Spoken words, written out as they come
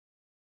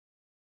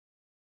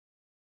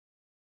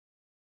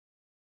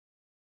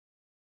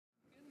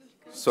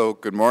So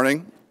good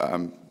morning.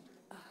 Good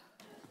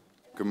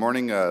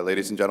morning,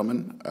 ladies and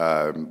gentlemen.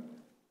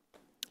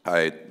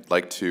 I'd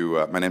like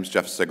to, my name is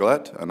Jeff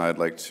Sigalet, and I'd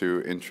like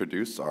to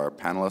introduce our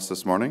panelists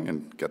this morning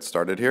and get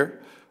started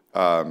here.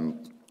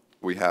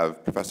 We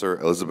have Professor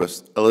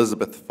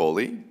Elizabeth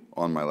Foley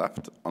on my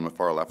left, on the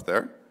far left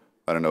there.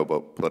 I don't know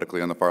about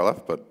politically on the far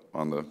left, but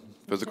on the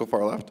physical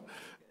far left.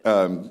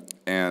 And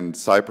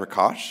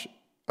Prakash,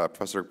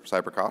 Professor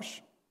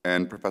Prakash,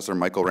 and Professor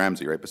Michael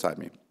Ramsey right beside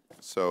me.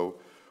 So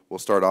we'll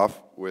start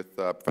off with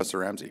Professor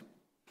Ramsey.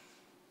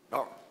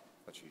 Oh,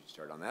 let you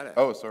start on that end.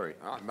 Oh, sorry.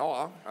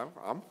 No,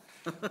 I'm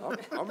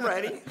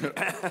ready.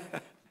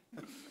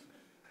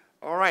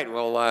 All right.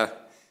 Well,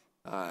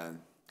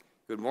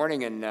 good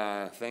morning,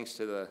 and thanks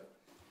to the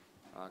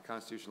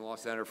Constitutional Law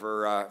Center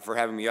for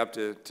having me up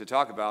to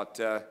talk about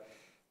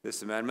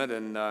this amendment.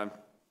 And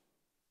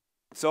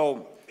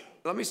so,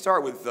 let me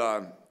start with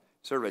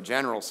sort of a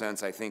general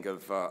sense, I think,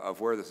 of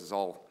where this is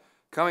all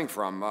coming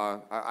from.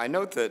 I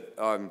note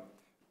that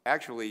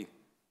actually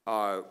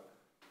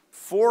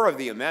 4 of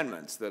the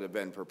amendments that have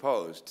been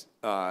proposed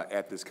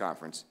at this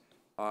conference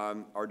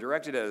are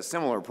directed at a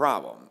similar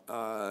problem,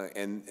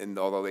 and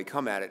although they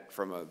come at it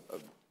from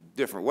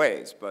different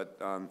ways, but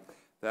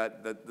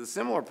that the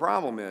similar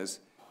problem is,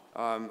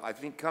 I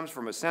think, comes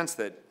from a sense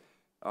that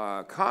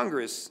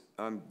Congress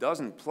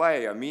doesn't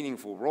play a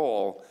meaningful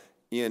role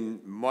in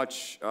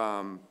much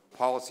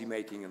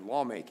policymaking and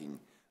lawmaking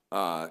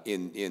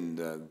in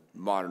the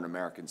modern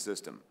American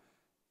system.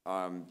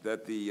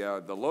 That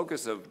the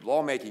locus of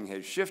lawmaking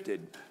has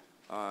shifted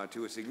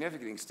to a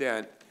significant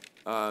extent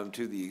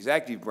to the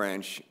executive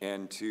branch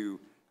and to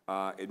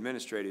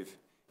administrative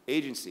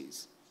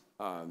agencies,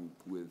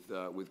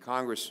 with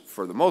Congress,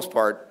 for the most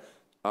part,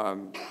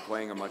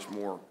 playing a much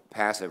more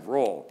passive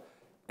role.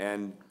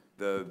 And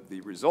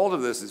the result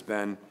of this has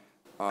been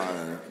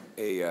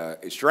a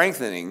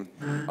strengthening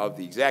of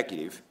the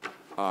executive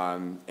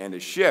and a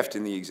shift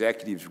in the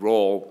executive's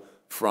role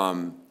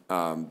from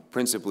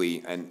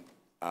principally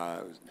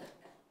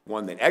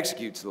one that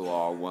executes the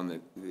law, one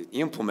that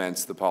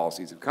implements the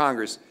policies of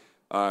Congress,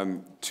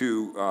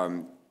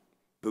 to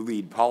the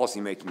lead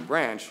policymaking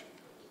branch.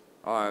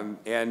 And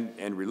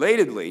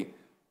relatedly,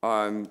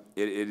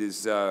 it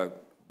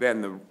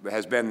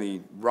has been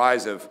the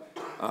rise of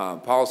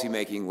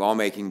policymaking,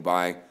 lawmaking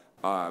by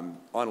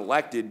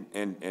unelected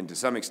and to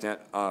some extent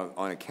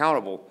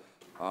unaccountable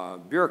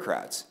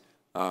bureaucrats,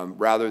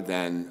 rather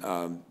than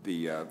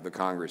the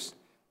Congress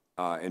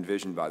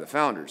envisioned by the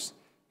founders.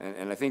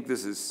 And I think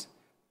this is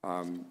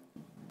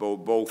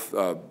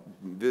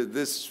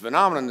this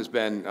phenomenon has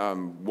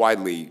been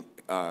widely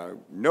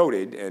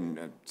noted,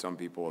 and some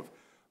people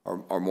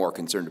are more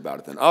concerned about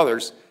it than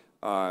others.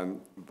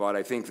 But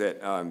I think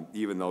that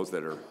even those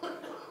that are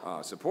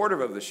supportive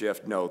of the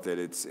shift note that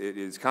it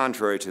is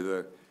contrary to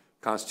the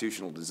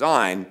constitutional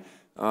design,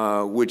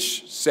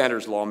 which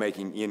centers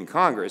lawmaking in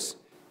Congress,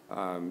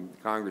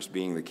 Congress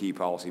being the key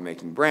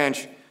policymaking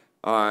branch.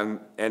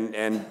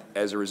 And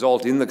as a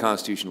result, in the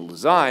constitutional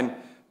design,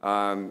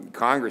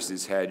 Congress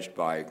is hedged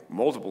by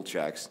multiple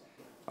checks,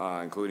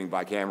 including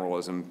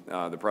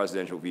bicameralism, the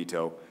presidential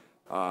veto,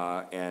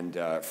 and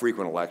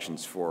frequent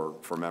elections for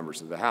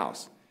members of the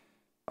House.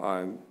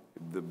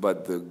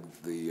 But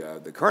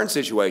the current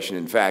situation,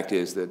 in fact,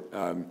 is that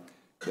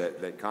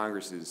that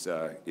Congress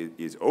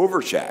is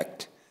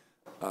overchecked,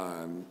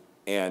 and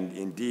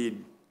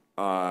indeed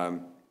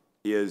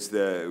is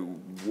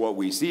what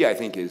we see, I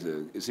think, is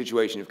a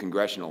situation of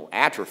congressional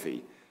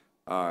atrophy,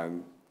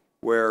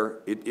 where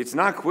it's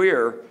not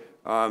clear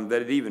that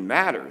it even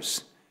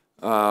matters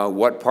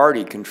what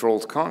party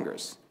controls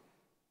Congress,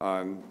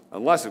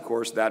 unless, of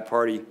course, that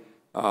party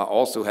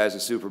also has a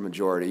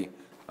supermajority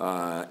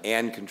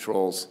and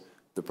controls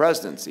the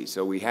presidency.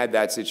 So we had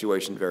that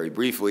situation very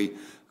briefly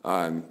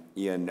in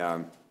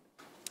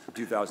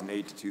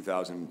 2008 to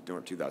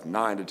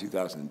 2009 to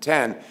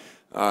 2010.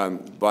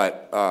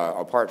 But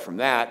apart from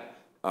that,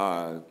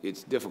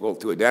 it's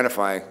difficult to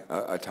identify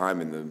a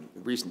time in the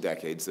recent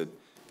decades that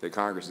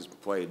Congress has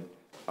played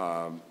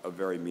a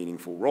very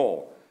meaningful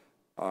role.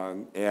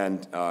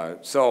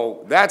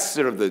 So that's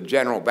sort of the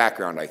general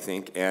background, I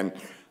think. And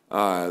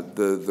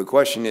the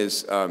question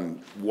is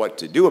what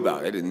to do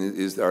about it,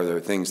 and are there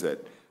things that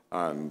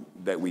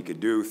we could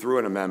do through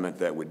an amendment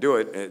that would do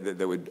it,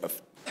 that would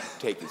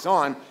take this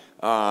on.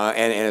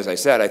 And as I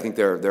said, I think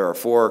there are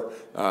 4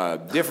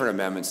 different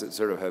amendments that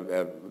sort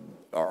of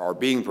are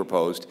being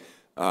proposed.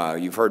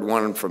 You've heard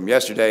one from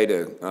yesterday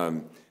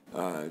to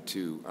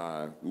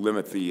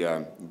limit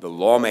the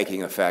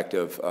lawmaking effect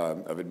of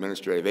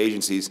administrative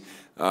agencies.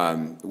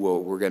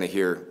 We're going to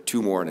hear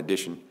 2 more in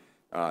addition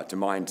to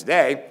mine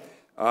today.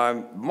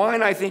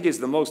 Mine, I think, is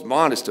the most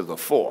modest of the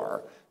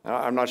 4.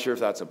 I'm not sure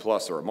if that's a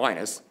plus or a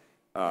minus.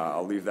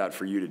 I'll leave that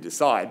for you to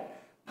decide.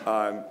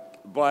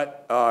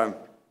 But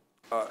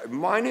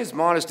mine is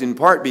modest in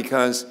part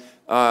because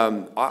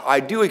I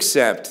do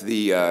accept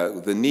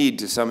the need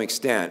to some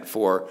extent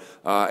for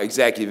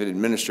executive and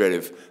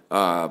administrative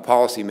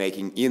policy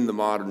making in the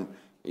modern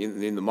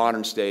in the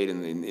modern state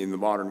and in the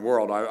modern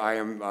world. I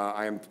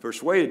am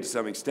persuaded to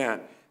some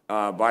extent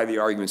by the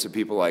arguments of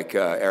people like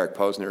Eric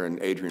Posner and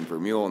Adrian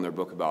Vermeule in their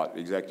book about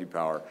executive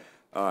power,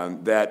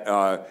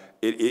 that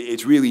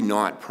it's really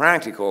not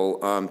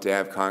practical to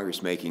have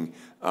Congress making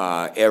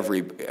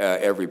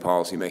every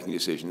policy-making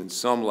decision. And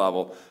some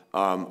level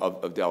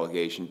of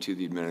delegation to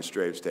the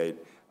administrative state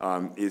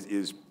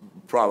is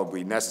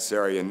probably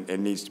necessary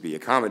and needs to be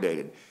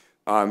accommodated.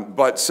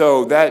 But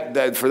so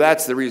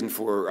that's the reason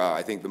for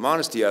I think the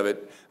modesty of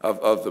it,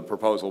 of the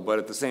proposal. But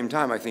at the same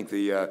time, I think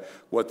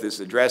what this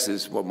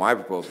addresses, what my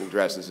proposal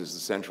addresses, is a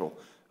central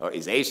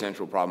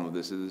problem of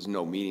this. There's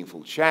no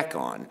meaningful check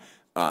on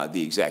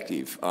the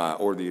executive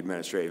or the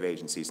administrative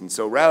agencies. And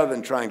so rather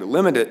than trying to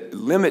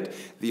limit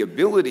the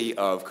ability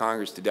of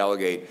Congress to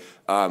delegate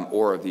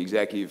or of the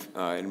executive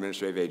and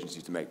administrative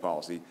agencies to make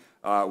policy,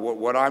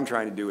 what I'm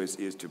trying to do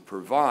is to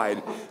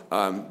provide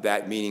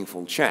that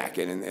meaningful check.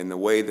 And the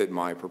way that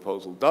my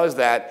proposal does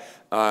that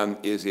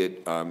is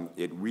it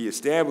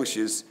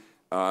reestablishes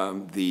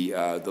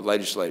the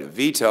legislative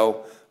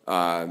veto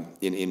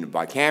in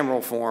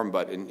bicameral form,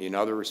 but in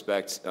other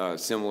respects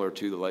similar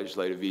to the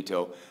legislative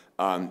veto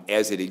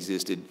as it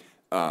existed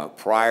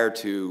prior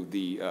to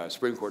the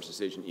Supreme Court's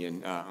decision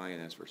in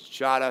INS versus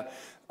Chadha,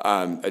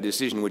 a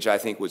decision which I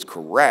think was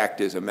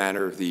correct as a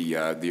matter of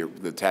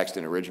the text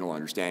and original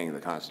understanding of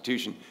the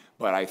Constitution,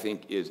 but I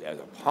think as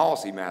a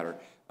policy matter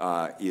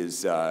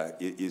is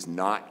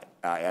not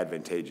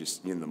advantageous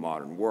in the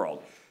modern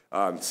world.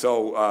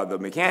 So the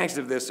mechanics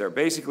of this are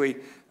basically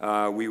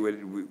we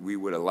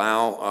would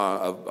allow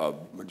a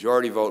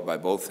majority vote by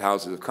both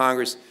houses of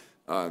Congress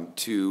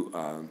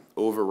to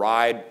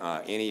override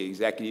any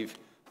executive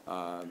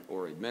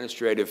or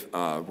administrative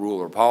rule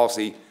or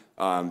policy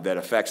that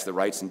affects the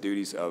rights and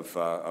duties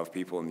of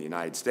people in the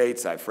United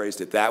States. I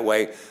phrased it that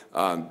way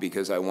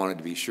because I wanted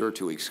to be sure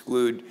to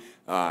exclude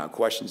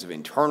questions of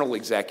internal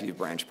executive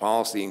branch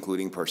policy,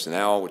 including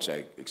personnel, which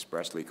I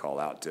expressly call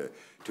out to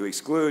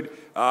exclude.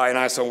 And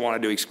I also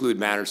wanted to exclude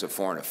matters of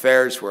foreign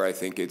affairs, where I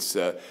think it's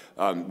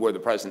where the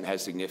president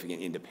has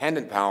significant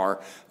independent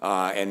power.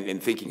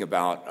 And thinking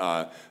about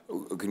a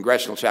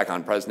congressional check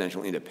on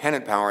presidential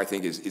independent power, I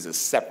think is a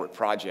separate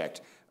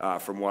project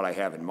from what I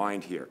have in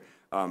mind here.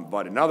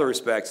 But in other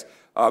respects,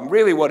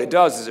 really what it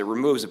does is it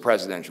removes the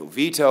presidential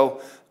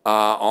veto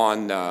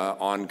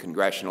on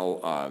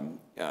congressional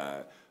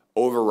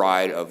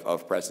override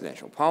of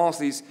presidential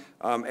policies.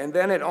 And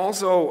then it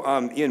also,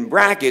 in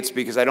brackets,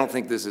 because I don't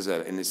think this is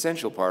an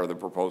essential part of the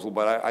proposal,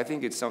 but I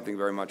think it's something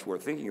very much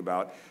worth thinking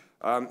about,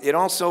 it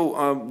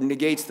also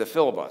negates the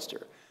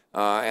filibuster.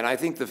 And I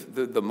think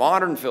the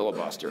modern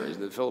filibuster,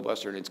 the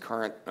filibuster in its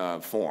current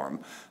form,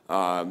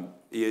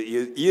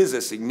 is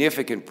a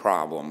significant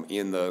problem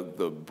in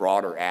the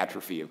broader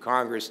atrophy of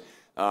Congress.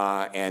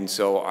 And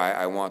so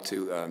I want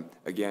to,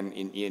 again,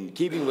 in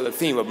keeping with the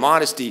theme of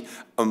modesty,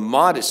 a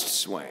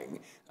modest swing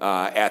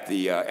at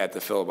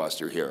the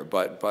filibuster here,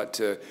 but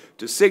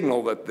to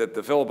signal that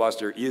the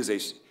filibuster is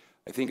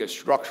I think a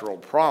structural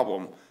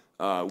problem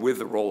with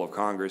the role of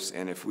Congress,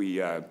 and if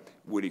we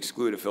would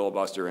exclude a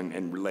filibuster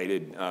and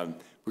related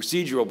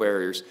procedural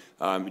barriers,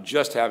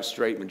 just have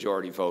straight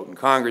majority vote in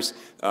Congress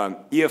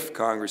if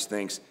Congress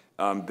thinks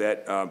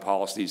that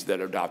policies that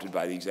are adopted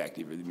by the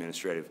executive or the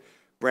administrative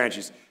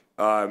branches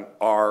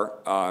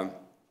are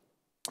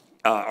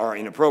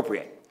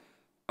inappropriate.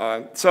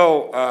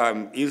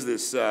 So is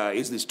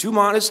this too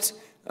modest?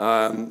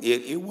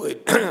 It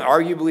would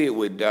arguably it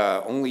would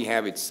only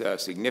have its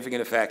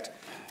significant effect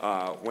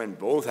when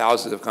both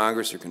houses of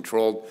Congress are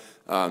controlled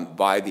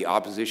by the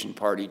opposition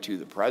party to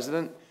the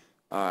president.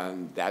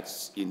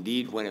 That's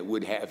indeed when it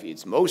would have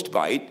its most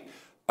bite.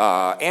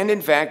 And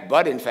in fact,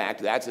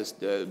 that's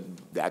a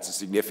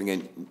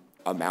significant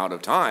amount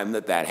of time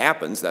that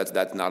happens.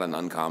 That's not an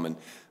uncommon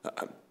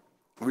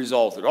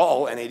result at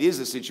all, and it is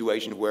a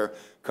situation where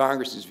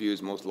Congress's view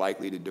is most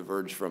likely to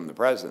diverge from the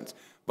president's.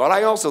 But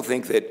I also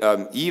think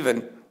that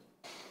even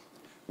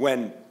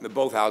when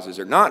both houses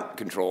are not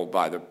controlled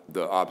by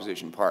the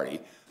opposition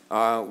party,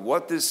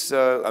 what this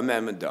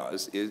amendment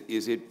does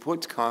is it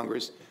puts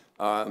Congress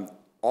in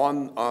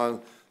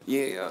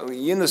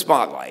the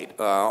spotlight,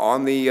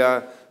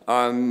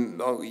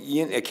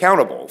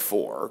 accountable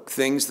for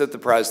things that the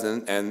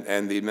president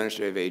and the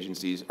administrative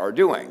agencies are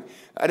doing.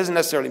 That doesn't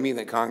necessarily mean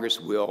that Congress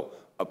will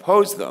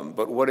oppose them,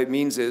 but what it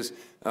means is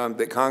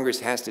that Congress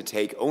has to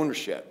take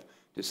ownership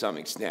to some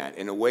extent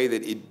in a way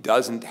that it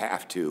doesn't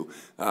have to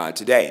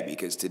today,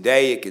 because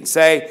today it can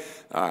say,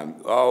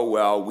 oh,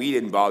 well, we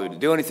didn't bother to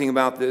do anything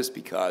about this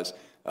because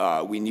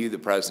we knew the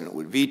president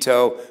would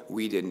veto.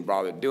 We didn't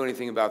bother to do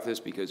anything about this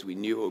because we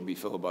knew it would be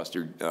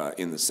filibustered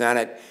in the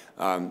Senate.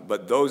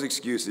 But those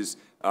excuses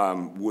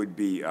would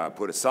be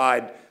put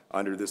aside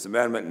under this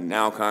amendment, and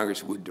now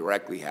Congress would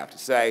directly have to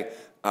say,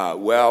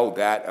 well,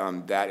 that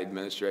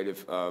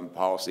administrative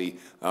policy,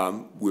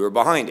 we were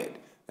behind it,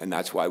 and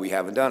that's why we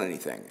haven't done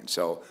anything. And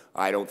so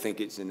I don't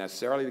think it's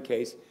necessarily the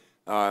case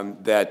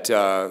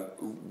that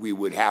we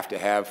would have to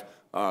have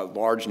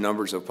large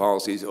numbers of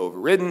policies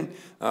overridden,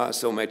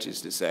 so much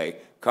as to say,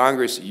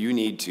 Congress, you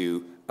need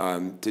to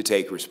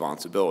take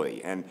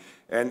responsibility.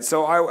 And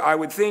so I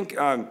would think,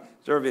 sort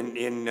of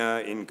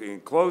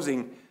in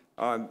closing,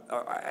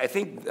 I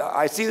think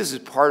I see this as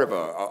part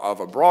of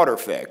a broader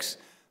fix,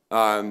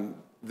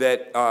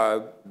 that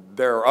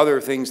there are other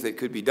things that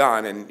could be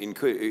done and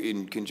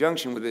in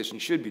conjunction with this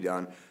and should be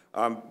done,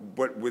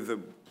 but with the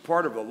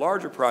part of a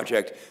larger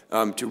project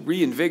to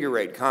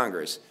reinvigorate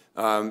Congress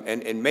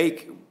and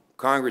make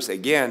Congress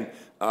again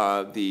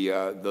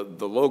the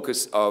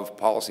locus of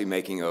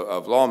policymaking,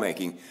 of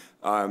lawmaking,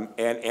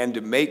 and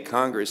to make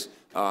Congress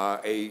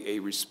a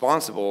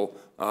responsible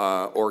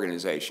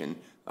organization,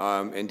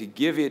 and to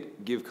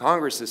give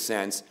Congress a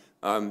sense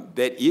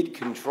that it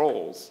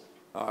controls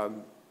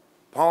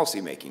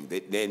policymaking,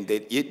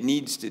 that it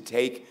needs to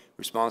take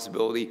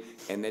responsibility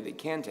and that it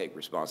can take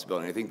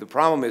responsibility. And I think the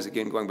problem is,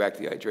 again, going back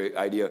to the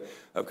idea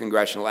of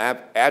congressional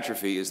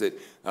atrophy, is that,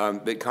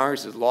 that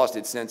Congress has lost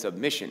its sense of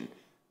mission.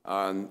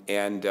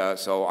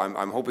 So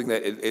I'm hoping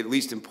that, at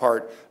least in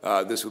part,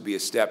 this would be a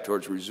step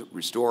towards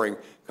restoring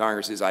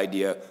Congress's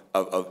idea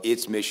of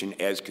its mission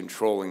as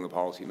controlling the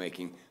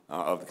policymaking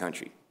of the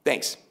country.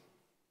 Thanks.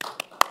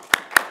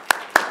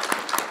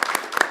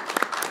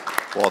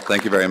 Well,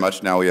 thank you very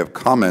much. Now we have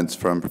comments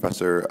from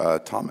Professor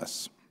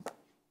Thomas.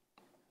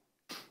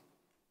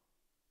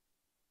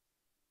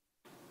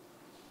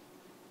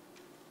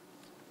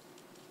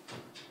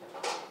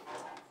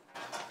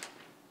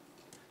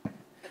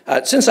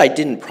 Since I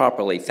didn't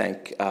properly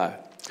thank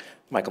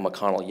Michael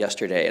McConnell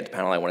yesterday at the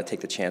panel, I want to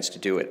take the chance to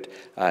do it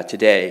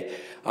today,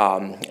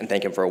 and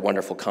thank him for a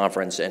wonderful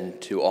conference and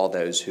to all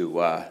those who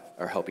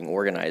are helping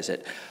organize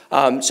it.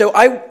 So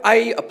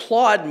I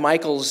applaud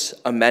Michael's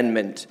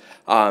amendment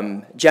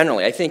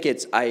generally. I think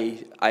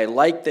I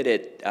like that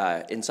it,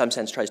 in some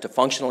sense, tries to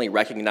functionally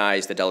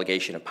recognize the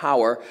delegation of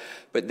power,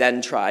 but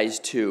then tries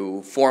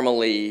to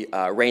formally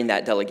rein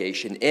that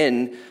delegation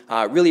in,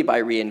 really by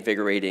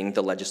reinvigorating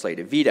the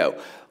legislative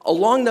veto.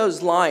 Along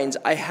those lines,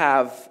 I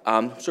have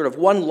sort of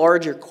one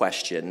larger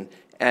question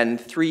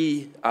and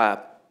three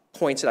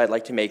points that I'd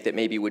like to make that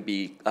maybe would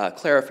be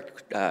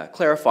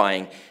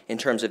clarifying in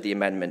terms of the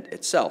amendment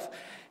itself.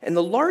 And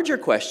the larger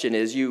question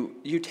is,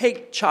 you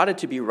take Chadha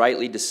to be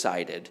rightly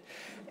decided,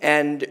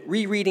 and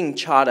rereading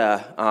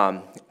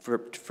Chadha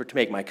to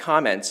make my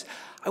comments,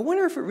 I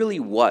wonder if it really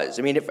was.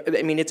 I mean,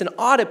 it's an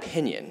odd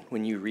opinion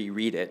when you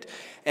reread it,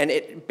 and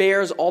it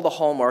bears all the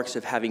hallmarks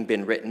of having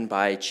been written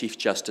by Chief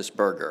Justice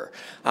Burger.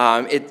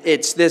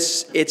 It's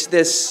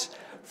this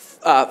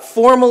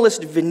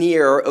formalist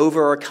veneer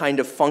over a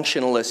kind of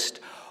functionalist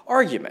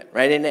argument,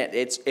 right? And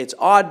it's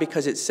odd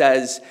because it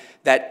says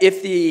that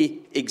if the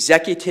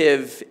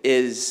executive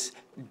is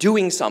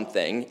doing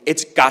something,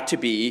 it's got to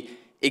be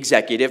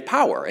executive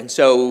power. And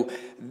so,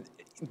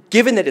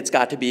 given that it's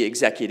got to be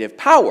executive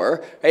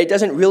power, right, it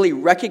doesn't really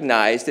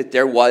recognize that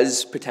there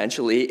was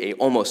potentially,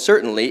 almost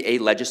certainly, a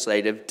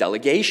legislative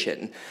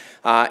delegation.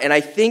 And I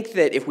think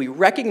that if we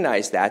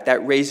recognize that,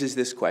 that raises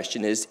this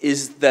question,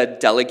 is the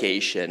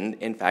delegation,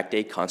 in fact,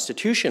 a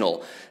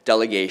constitutional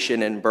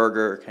delegation? And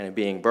Burger, kind of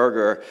being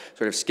Burger,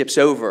 sort of skips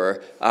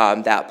over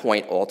that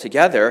point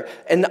altogether.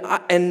 And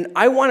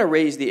I want to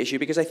raise the issue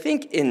because I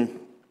think in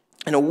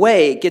a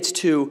way it gets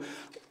to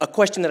a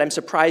question that I'm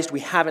surprised we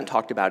haven't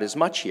talked about as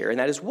much here, and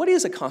that is, what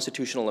is a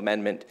constitutional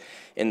amendment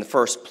in the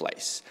first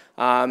place?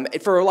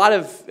 For a lot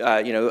of,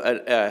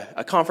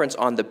 a conference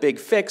on the big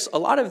fix, a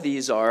lot of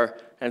these are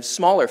kind of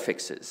smaller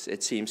fixes,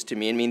 it seems to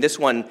me. I mean, this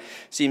one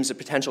seems a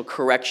potential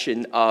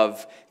correction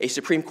of a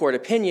Supreme Court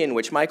opinion,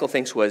 which Michael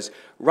thinks was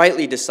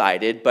rightly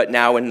decided, but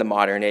now in the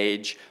modern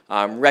age,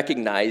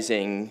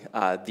 recognizing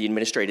the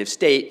administrative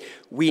state,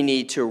 we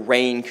need to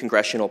rein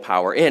congressional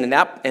power in,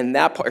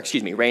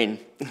 rein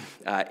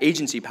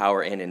agency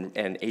power in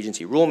and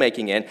agency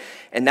rulemaking in,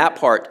 and that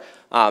part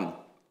I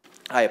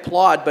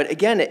applaud. But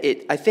again,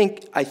 I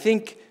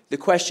think the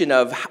question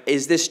of,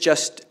 is this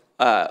just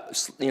a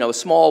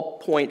small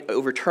point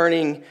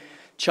overturning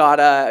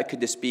Chadha? Could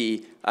this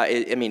be?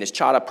 Is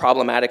Chadha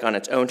problematic on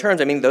its own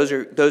terms? I mean, those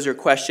are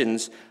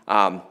questions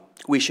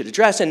we should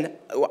address. And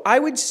I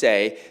would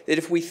say that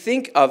if we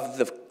think of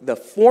the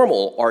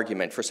formal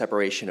argument for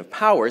separation of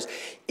powers,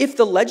 if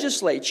the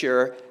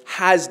legislature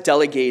has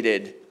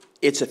delegated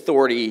its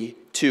authority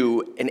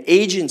to an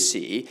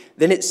agency,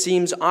 then it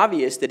seems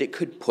obvious that it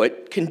could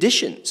put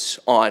conditions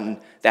on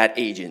that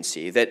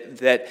agency,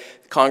 that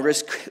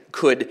Congress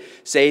could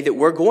say that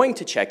we're going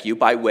to check you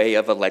by way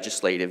of a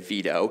legislative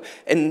veto.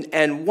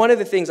 And one of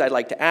the things I'd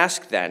like to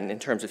ask then, in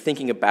terms of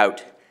thinking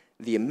about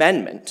the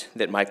amendment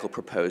that Michael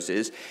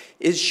proposes,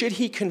 is should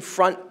he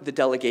confront the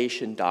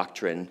delegation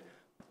doctrine,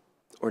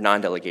 or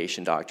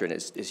non-delegation doctrine,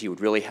 as he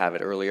would really have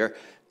it earlier,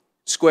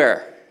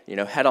 square,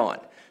 head on?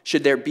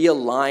 Should there be a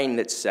line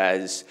that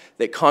says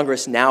that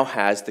Congress now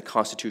has the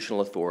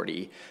constitutional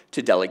authority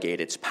to delegate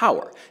its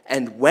power?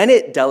 And when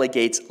it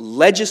delegates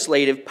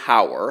legislative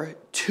power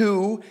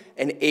to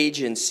an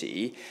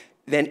agency,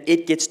 then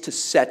it gets to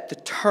set the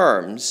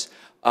terms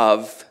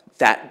of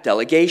that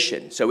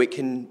delegation. So it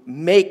can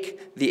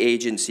make the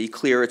agency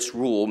clear its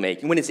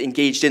rulemaking. When it's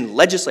engaged in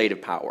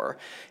legislative power,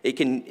 it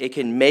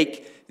can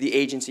make the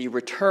agency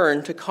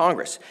return to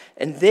Congress.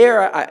 And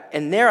there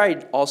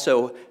I'd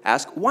also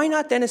ask, why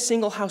not then a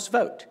single House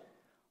vote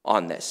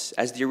on this,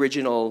 as the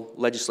original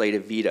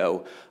legislative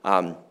veto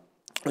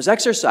was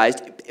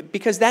exercised,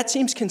 because that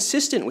seems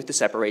consistent with the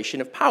separation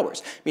of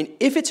powers. I mean,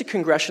 if it's a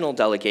congressional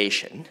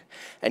delegation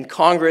and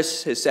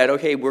Congress has said,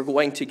 okay, we're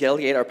going to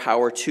delegate our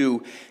power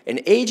to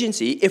an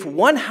agency, if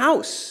one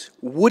House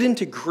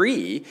wouldn't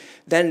agree,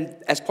 then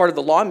as part of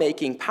the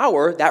lawmaking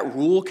power, that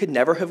rule could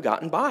never have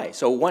gotten by.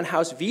 So one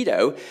House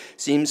veto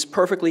seems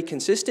perfectly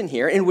consistent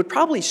here and would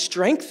probably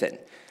strengthen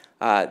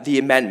the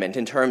amendment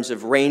in terms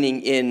of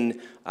reining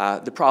in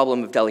the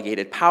problem of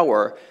delegated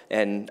power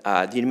and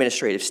the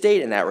administrative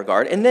state in that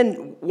regard. And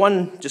then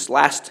one just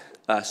last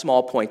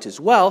small point as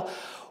well,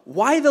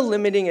 why the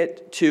limiting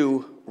it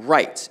to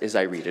rights, as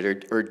I read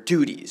it, or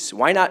duties?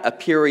 Why not a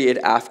period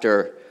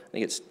after, I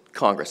think it's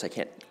Congress, I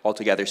can't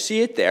altogether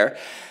see it there,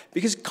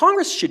 because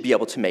Congress should be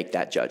able to make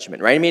that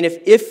judgment, right? I mean,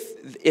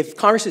 if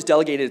Congress has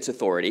delegated its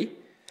authority,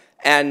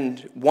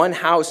 and one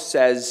House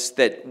says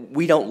that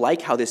we don't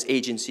like how this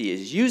agency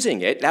is using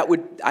it,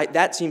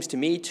 that seems to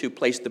me to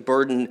place the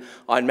burden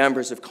on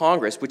members of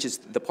Congress, which is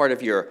the part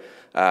of your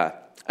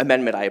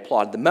amendment I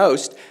applaud the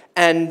most,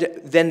 and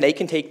then they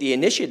can take the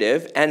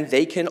initiative and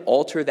they can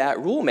alter that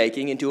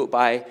rulemaking and do it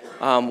by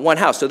one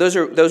House. So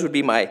those would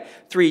be my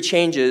three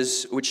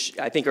changes, which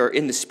I think are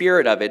in the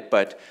spirit of it,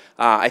 but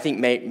I think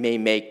may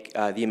make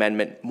the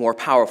amendment more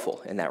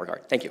powerful in that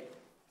regard. Thank you.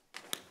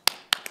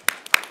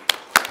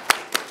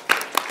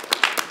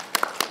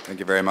 Thank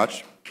you very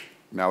much.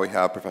 Now we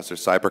have Professor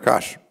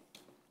Prakash.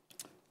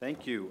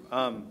 Thank you.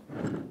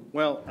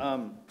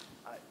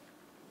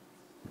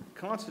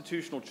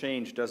 Constitutional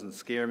change doesn't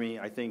scare me.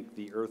 I think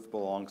the earth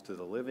belongs to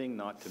the living,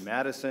 not to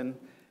Madison,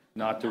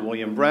 not to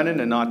William Brennan,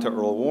 and not to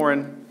Earl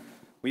Warren.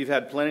 We've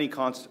had plenty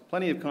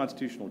of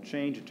constitutional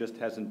change. It just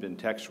hasn't been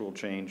textual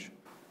change.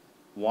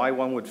 Why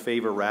one would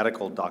favor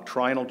radical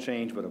doctrinal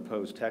change but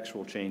oppose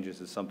textual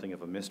changes is something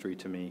of a mystery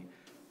to me.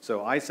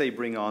 So I say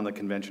bring on the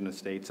Convention of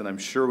States, and I'm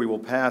sure we will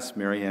pass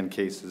Mary Ann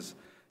Case's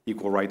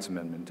Equal Rights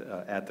Amendment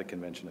at the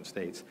Convention of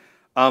States.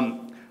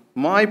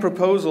 My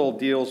proposal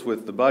deals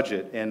with the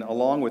budget, and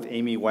along with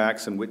Amy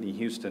Wax and Whitney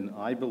Houston,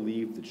 I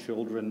believe the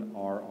children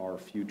are our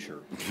future.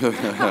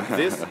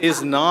 This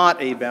is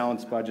not a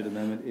balanced budget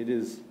amendment. It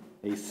is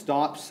a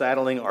stop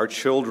saddling our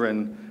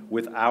children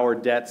with our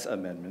debts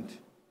amendment.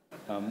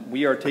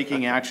 We are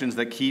taking actions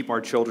that keep our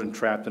children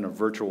trapped in a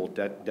virtual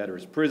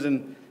debtor's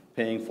prison,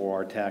 paying for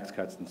our tax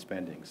cuts and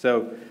spending.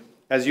 So,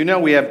 as you know,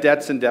 we have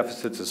debts and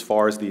deficits as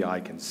far as the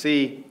eye can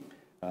see.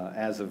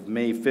 As of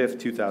May 5th,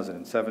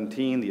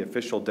 2017, the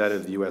official debt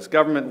of the U.S.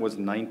 government was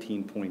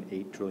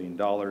 $19.8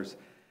 trillion.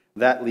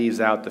 That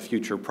leaves out the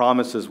future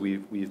promises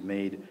we've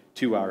made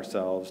to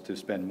ourselves to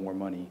spend more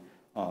money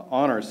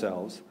on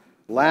ourselves.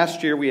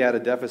 Last year, we had a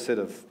deficit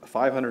of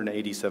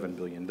 $587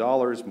 billion,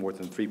 more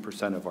than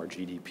 3% of our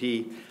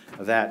GDP.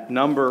 That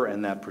number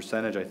and that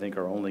percentage, I think,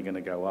 are only going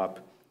to go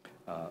up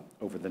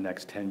over the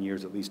next 10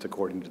 years, at least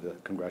according to the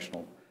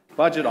Congressional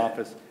Budget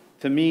Office.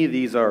 To me,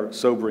 these are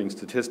sobering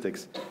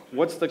statistics.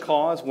 What's the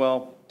cause?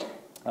 Well,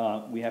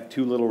 we have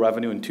too little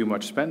revenue and too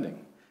much spending,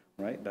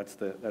 right? That's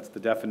the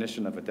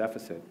definition of a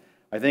deficit.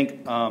 I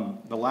think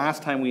the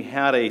last time we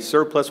had a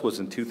surplus was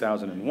in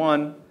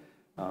 2001.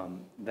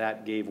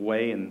 That gave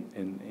way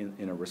in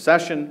a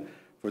recession.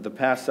 For the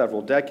past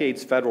several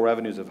decades, federal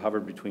revenues have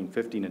hovered between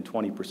 15 and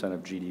 20%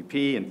 of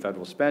GDP, and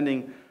federal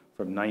spending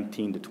from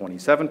 19 to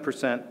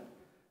 27%.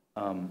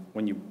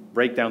 When you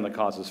break down the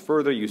causes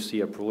further, you see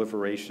a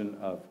proliferation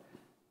of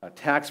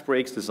tax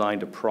breaks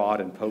designed to prod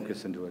and poke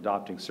us into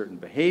adopting certain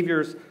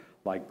behaviors,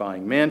 like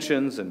buying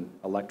mansions and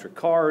electric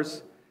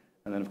cars.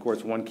 And then, of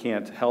course, one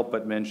can't help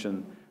but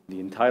mention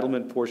the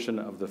entitlement portion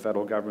of the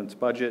federal government's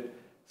budget.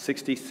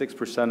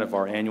 66% of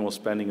our annual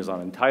spending is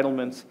on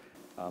entitlements.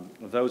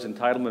 Those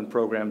entitlement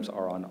programs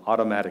are on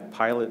automatic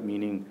pilot,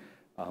 meaning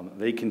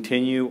they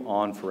continue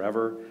on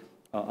forever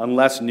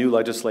unless new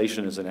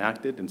legislation is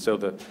enacted. And so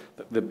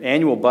the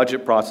annual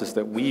budget process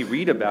that we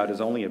read about is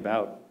only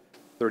about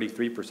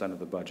 33% of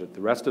the budget. The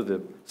rest of the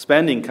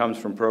spending comes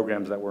from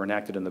programs that were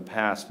enacted in the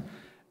past,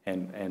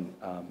 and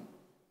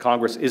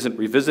Congress isn't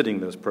revisiting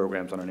those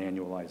programs on an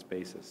annualized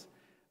basis.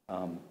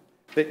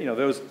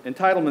 Those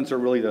entitlements are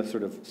really the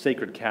sort of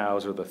sacred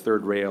cows or the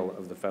third rail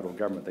of the federal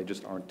government. They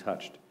just aren't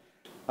touched.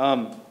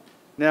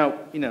 Now,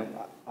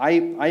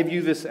 I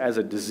view this as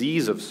a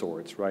disease of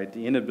sorts, right?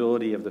 The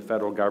inability of the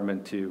federal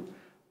government to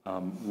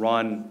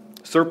run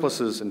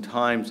surpluses in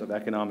times of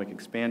economic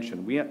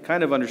expansion. We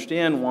kind of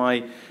understand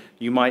why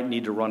you might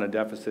need to run a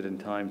deficit in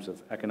times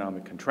of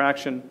economic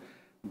contraction,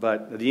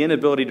 but the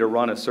inability to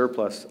run a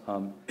surplus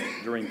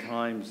during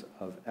times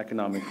of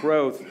economic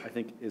growth, I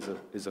think, is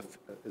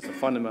a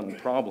fundamental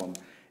problem.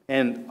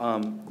 And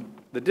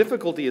the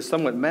difficulty is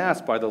somewhat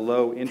masked by the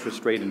low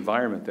interest rate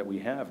environment that we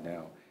have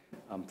now.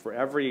 For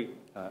every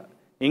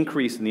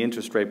increase in the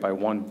interest rate by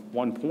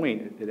one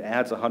point, it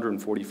adds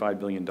 $145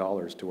 billion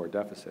to our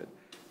deficit.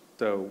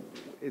 So,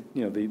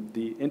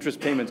 the interest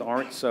payments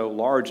aren't so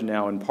large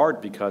now in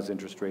part because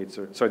interest rates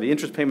are, sorry, the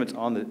interest payments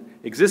on the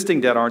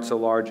existing debt aren't so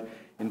large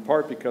in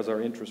part because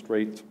our interest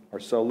rates are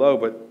so low,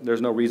 but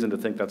there's no reason to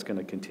think that's going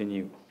to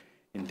continue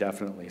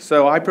indefinitely.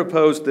 So I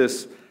proposed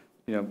this,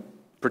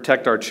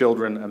 Protect Our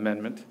Children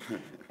amendment.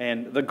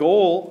 And the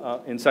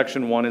goal in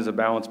Section 1 is a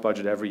balanced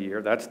budget every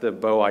year. That's the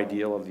beau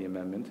ideal of the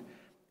amendment.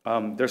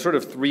 There's sort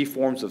of three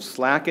forms of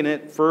slack in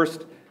it.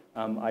 First,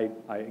 I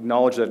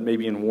acknowledge that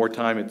maybe in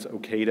wartime it's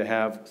okay to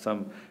have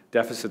some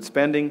deficit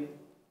spending.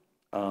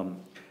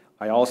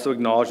 I also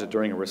acknowledge that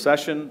during a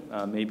recession,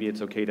 maybe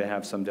it's okay to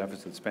have some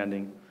deficit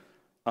spending.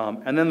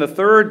 And then the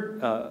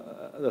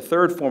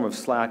third form of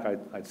slack,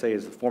 I'd say,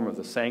 is the form of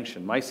the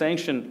sanction. My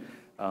sanction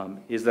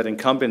is that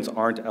incumbents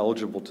aren't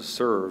eligible to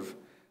serve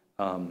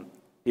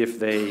if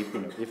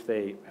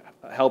they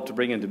help to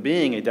bring into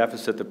being a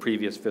deficit the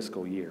previous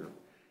fiscal year.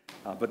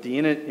 But the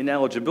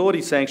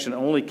ineligibility sanction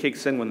only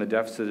kicks in when the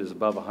deficit is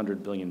above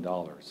 $100 billion.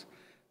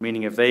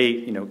 Meaning if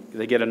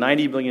they get a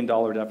 $90 billion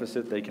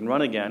deficit, they can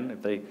run again.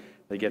 If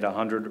they get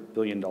 $100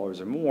 billion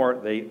or more,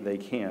 they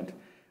can't.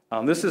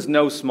 This is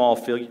no small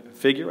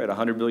figure. At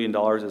 $100 billion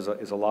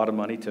is a lot of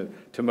money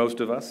to most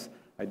of us,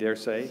 I dare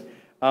say.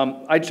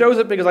 I chose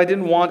it because I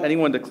didn't want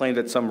anyone to claim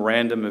that some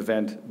random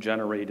event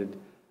generated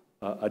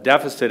a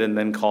deficit and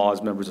then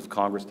caused members of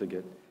Congress to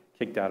get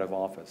kicked out of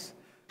office.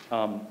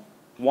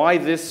 Why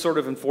this sort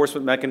of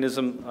enforcement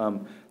mechanism?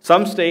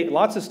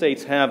 Lots of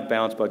states have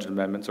balanced budget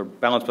amendments or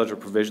balanced budget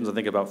provisions. I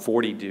think about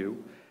 40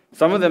 do.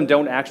 Some of them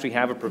don't actually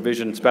have a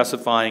provision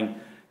specifying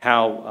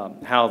how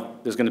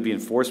there's going to be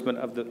enforcement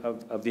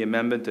of the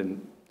amendment,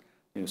 and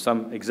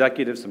some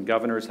executives, some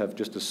governors have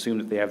just assumed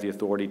that they have the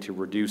authority to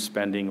reduce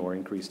spending or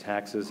increase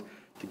taxes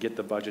to get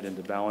the budget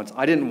into balance.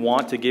 I didn't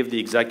want to give the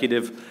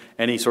executive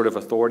any sort of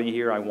authority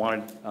here. I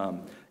wanted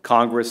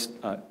Congress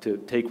to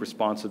take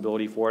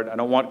responsibility for it. I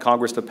don't want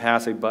Congress to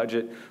pass a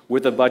budget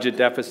with a budget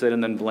deficit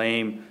and then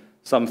blame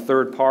some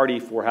third party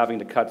for having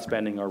to cut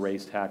spending or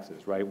raise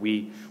taxes, right?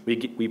 We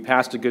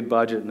passed a good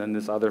budget and then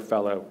this other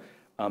fellow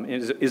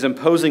is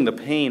imposing the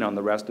pain on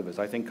the rest of us.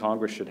 I think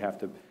Congress should have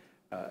to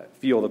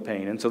feel the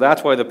pain. And so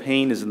that's why the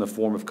pain is in the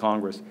form of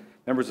Congress,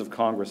 members of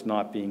Congress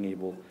not being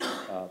able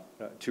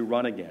to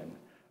run again.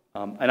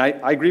 And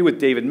I agree with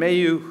David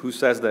Mayu, who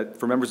says that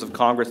for members of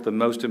Congress, the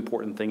most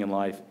important thing in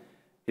life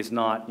is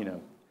not,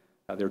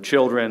 their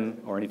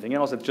children or anything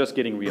else. It's just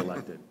getting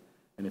reelected.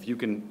 And if you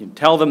can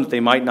tell them that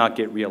they might not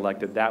get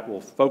reelected, that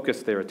will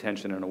focus their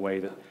attention in a way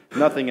that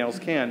nothing else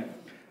can.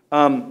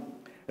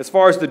 As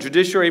far as the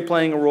judiciary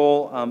playing a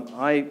role,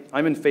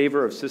 I'm in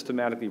favor of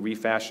systematically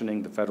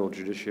refashioning the federal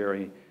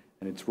judiciary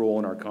and its role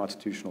in our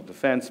constitutional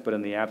defense, but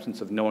in the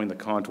absence of knowing the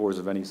contours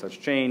of any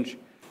such change,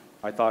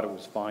 I thought it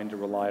was fine to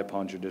rely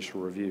upon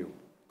judicial review.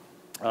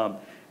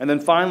 And then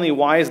finally,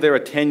 why is there a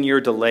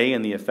 10-year delay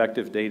in the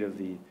effective date of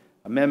the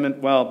amendment?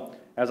 Well,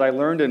 as I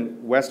learned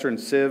in Western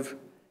Civ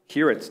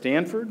here at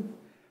Stanford,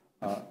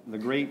 the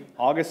great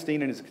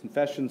Augustine in his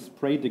Confessions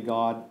prayed to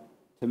God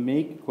to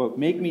make, quote,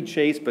 "make me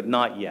chaste, but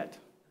not yet."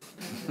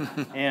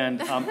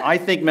 And I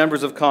think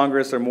members of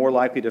Congress are more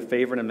likely to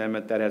favor an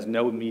amendment that has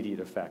no immediate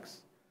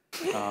effects.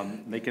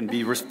 They can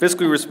be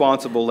fiscally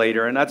responsible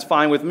later, and that's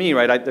fine with me,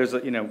 right?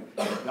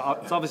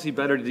 It's obviously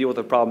better to deal with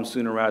a problem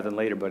sooner rather than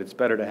later, but it's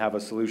better to have a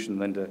solution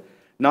than to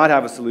not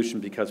have a solution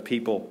because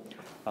people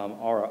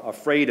are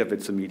afraid of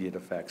its immediate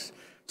effects.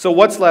 So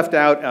what's left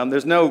out?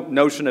 There's no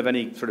notion of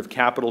any sort of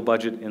capital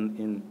budget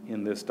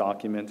in this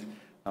document.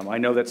 I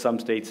know that some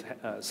states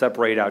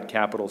separate out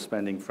capital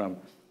spending from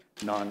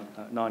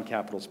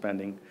non-capital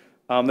spending.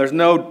 There's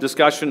no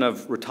discussion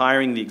of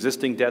retiring the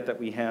existing debt that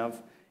we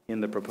have in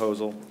the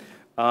proposal.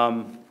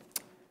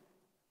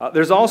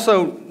 There's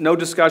also no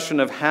discussion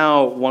of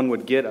how one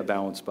would get a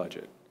balanced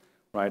budget,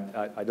 right?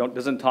 It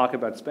doesn't talk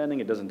about spending.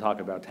 It doesn't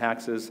talk about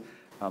taxes.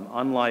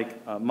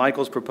 Unlike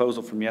Michael's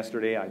proposal from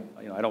yesterday, I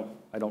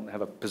don't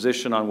have a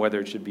position on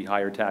whether it should be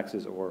higher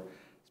taxes or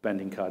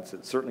spending cuts.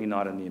 It's certainly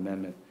not in the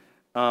amendment.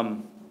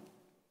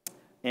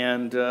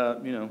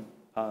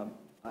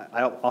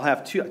 I'll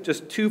have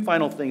just two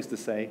final things to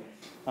say.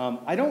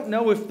 I don't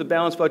know if the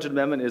balanced budget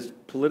amendment is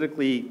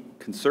politically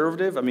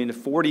conservative. I mean, if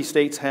 40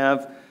 states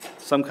have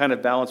some kind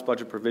of balanced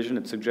budget provision,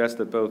 it suggests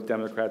that both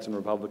Democrats and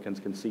Republicans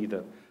can see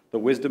the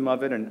wisdom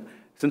of it. And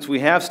since we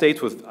have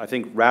states with, I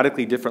think,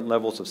 radically different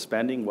levels of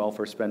spending,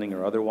 welfare spending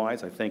or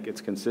otherwise, I think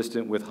it's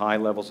consistent with high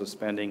levels of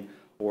spending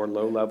or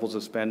low levels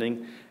of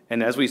spending.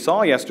 And as we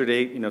saw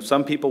yesterday,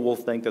 some people will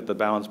think that the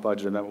balanced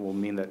budget amendment will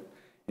mean that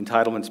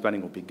entitlement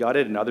spending will be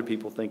gutted, and other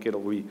people think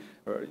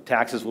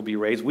taxes will be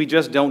raised. We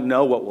just don't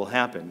know what will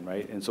happen,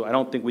 right? And so I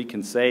don't think we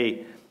can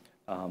say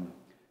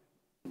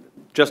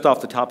just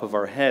off the top of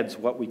our heads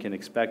what we can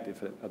expect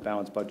if a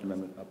balanced budget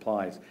amendment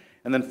applies.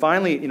 And then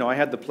finally, I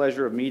had the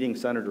pleasure of meeting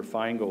Senator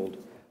Feingold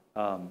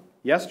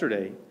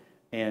yesterday,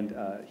 and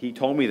he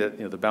told me that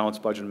the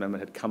balanced budget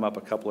amendment had come up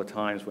a couple of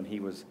times when he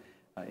was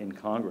in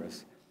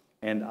Congress.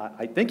 And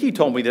I think he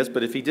told me this,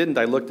 but if he didn't,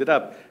 I looked it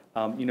up.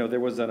 You know, there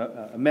was an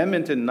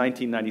amendment in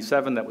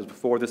 1997 that was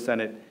before the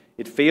Senate.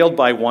 It failed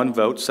by 1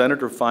 vote.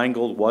 Senator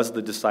Feingold was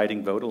the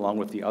deciding vote, along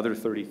with the other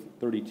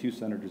 32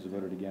 senators who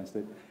voted against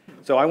it.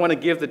 So I want to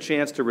give the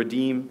chance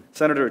to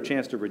Senator a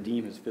chance to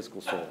redeem his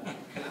fiscal soul.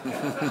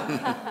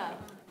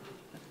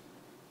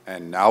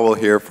 And now we'll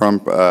hear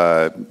from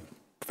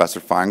Professor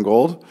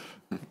Feingold,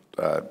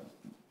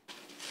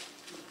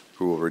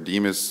 who will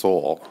redeem his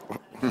soul.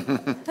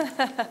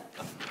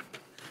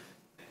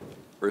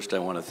 First, I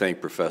want to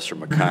thank Professor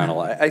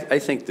McConnell. I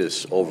think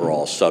this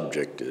overall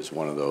subject is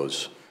one of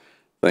those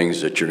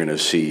things that you're going to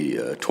see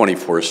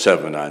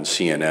 24/7 on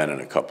CNN in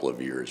a couple of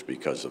years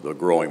because of the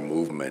growing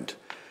movement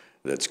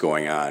that's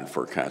going on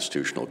for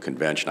constitutional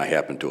convention. I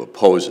happen to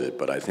oppose it,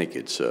 but I think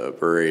it's a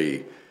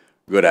very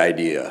good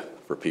idea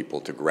for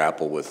people to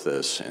grapple with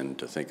this and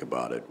to think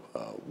about it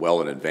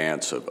well in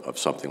advance of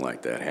something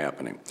like that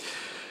happening.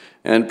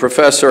 And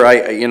Professor,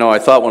 I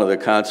thought one of the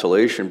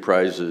consolation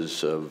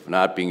prizes of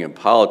not being in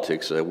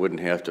politics, I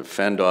wouldn't have to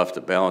fend off the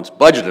balanced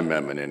budget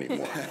amendment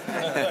anymore.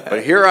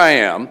 But here I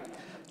am,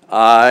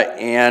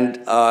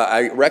 and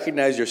I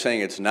recognize you're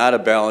saying it's not a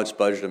balanced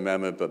budget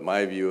amendment, but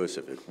my view is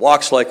if it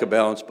walks like a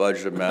balanced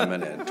budget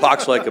amendment and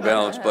talks like a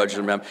balanced budget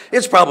amendment,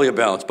 it's probably a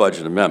balanced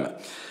budget amendment.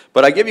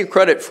 But I give you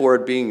credit for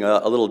it being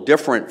a little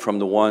different from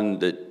the one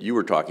that you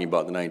were talking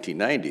about in the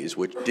 1990s,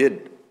 which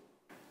did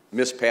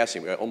miss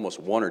passing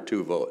almost 1 or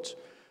 2 votes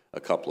a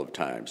couple of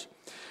times.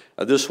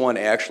 This one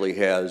actually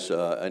has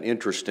an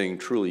interesting,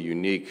 truly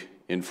unique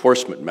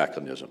enforcement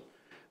mechanism,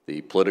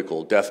 the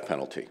political death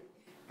penalty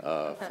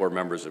for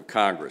members of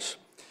Congress.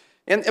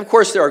 And of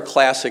course there are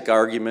classic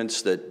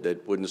arguments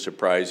that wouldn't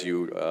surprise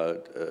you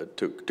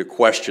to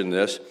question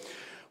this.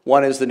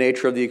 One is the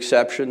nature of the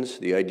exceptions,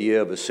 the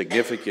idea of a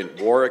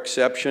significant war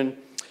exception.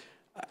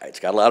 It's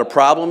got a lot of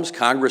problems.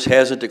 Congress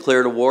hasn't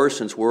declared a war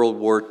since World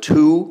War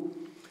II.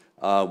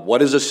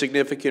 What is a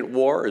significant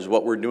war? Is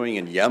what we're doing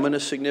in Yemen a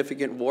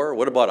significant war?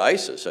 What about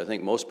ISIS? I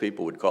think most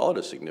people would call it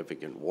a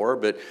significant war,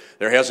 but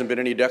there hasn't been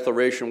any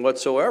declaration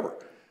whatsoever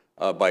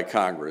by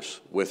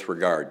Congress with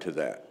regard to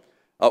that.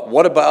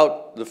 What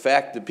about the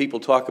fact that people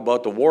talk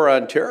about the war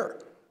on terror?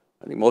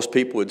 I think most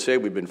people would say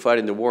we've been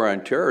fighting the war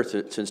on terror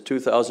since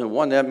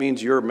 2001. That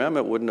means your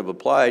amendment wouldn't have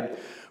applied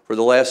for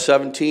the last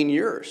 17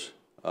 years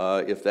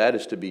if that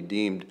is to be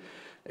deemed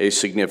a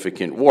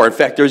significant war. In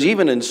fact, there's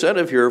even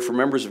incentive here for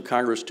members of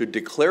Congress to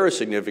declare a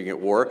significant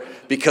war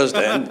because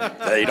then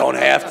they don't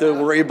have to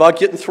worry about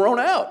getting thrown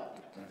out.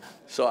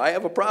 So I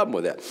have a problem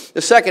with that.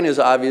 The second is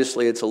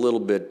obviously it's a little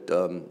bit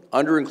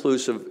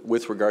under-inclusive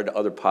with regard to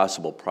other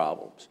possible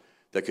problems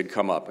that could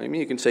come up. I mean,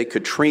 you can say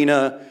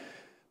Katrina,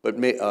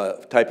 but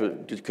type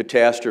of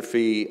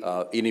catastrophe,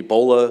 an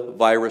Ebola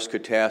virus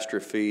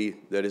catastrophe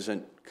that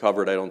isn't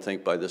covered, I don't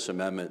think, by this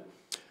amendment.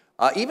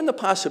 Even the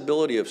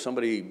possibility of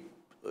somebody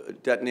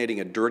detonating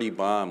a dirty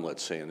bomb,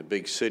 let's say, in the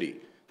big city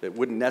that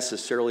wouldn't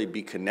necessarily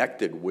be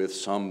connected with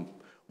some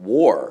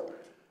war.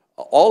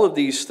 All of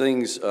these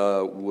things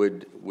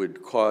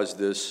would cause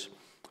this,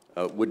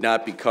 would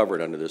not be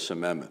covered under this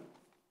amendment.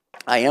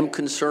 I am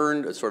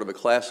concerned, it's sort of a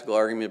classical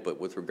argument,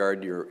 but with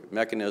regard to your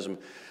mechanism,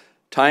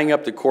 tying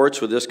up the courts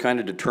with this kind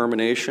of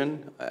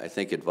determination, I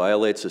think it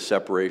violates the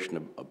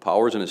separation of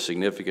powers in a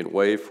significant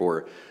way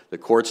for the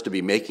courts to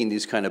be making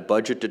these kind of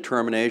budget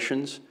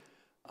determinations.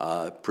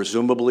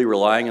 Presumably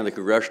relying on the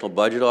Congressional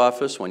Budget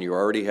Office when you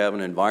already have an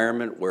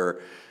environment where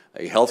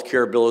a health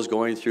care bill is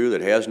going through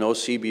that has no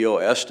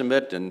CBO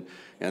estimate and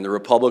the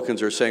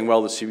Republicans are saying,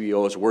 well, the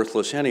CBO is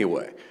worthless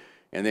anyway.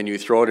 And then you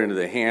throw it into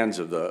the hands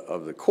of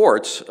the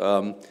courts.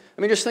 I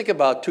mean, just think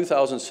about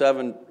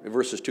 2007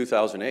 versus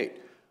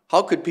 2008.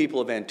 How could people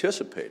have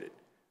anticipated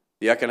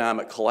the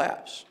economic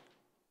collapse?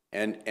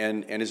 And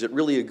is it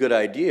really a good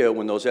idea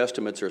when those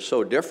estimates are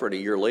so different a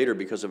year later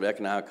because of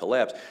economic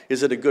collapse?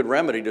 Is it a good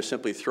remedy to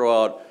simply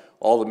throw out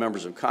all the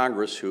members of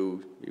Congress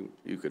who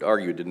you could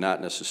argue did not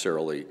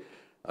necessarily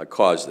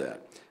cause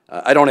that?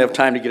 I don't have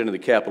time to get into the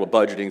capital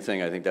budgeting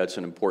thing. I think that's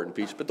an important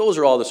piece. But those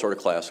are all the sort of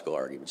classical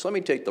arguments. Let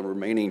me take the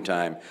remaining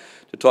time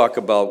to talk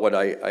about what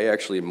I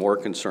actually am more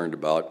concerned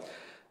about.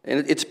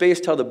 And it's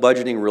based how the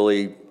budgeting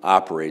really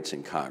operates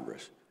in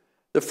Congress.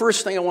 The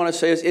first thing I want to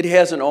say is it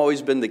hasn't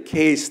always been the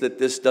case that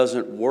this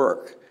doesn't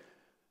work.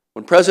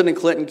 When President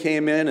Clinton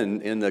came in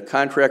and the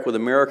Contract with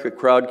America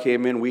crowd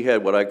came in, we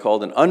had what I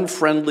called an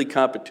unfriendly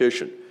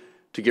competition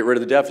to get rid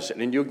of the deficit.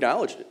 And you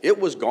acknowledged it. It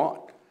was gone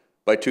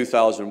by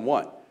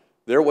 2001.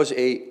 There was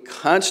a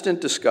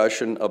constant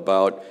discussion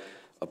about,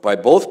 by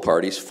both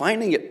parties,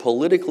 finding it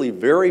politically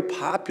very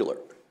popular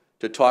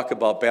to talk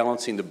about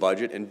balancing the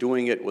budget and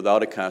doing it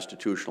without a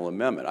constitutional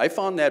amendment. I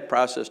found that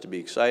process to be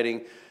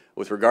exciting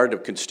with regard to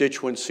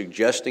constituents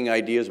suggesting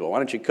ideas, well, why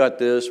don't you cut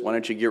this, why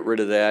don't you get rid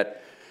of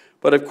that?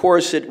 But of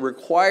course, it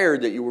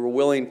required that you were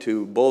willing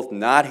to both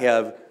not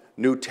have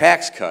new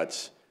tax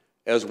cuts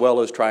as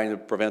well as trying to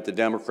prevent the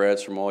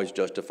Democrats from always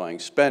justifying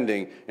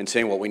spending and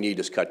saying what we need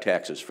is cut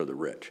taxes for the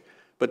rich.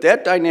 But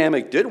that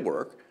dynamic did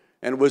work,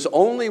 and it was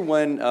only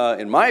when,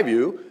 in my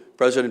view,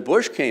 President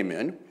Bush came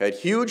in, had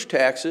huge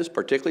taxes,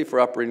 particularly for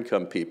upper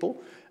income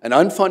people, an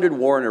unfunded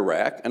war in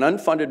Iraq, an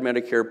unfunded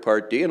Medicare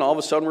Part D, and all of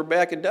a sudden we're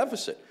back in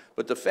deficit.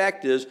 But the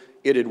fact is,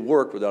 it had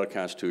worked without a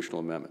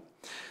constitutional amendment.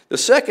 The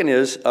second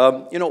is,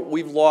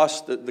 we've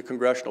lost the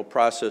congressional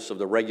process of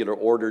the regular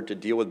order to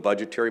deal with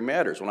budgetary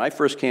matters. When I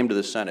first came to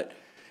the Senate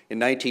in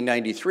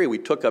 1993, we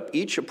took up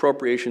each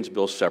appropriations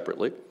bill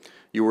separately.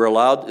 You were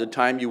allowed the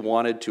time you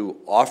wanted to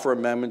offer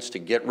amendments to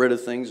get rid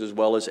of things as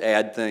well as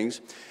add things.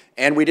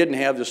 And we didn't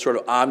have this sort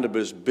of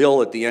omnibus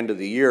bill at the end of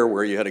the year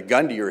where you had a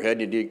gun to your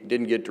head and you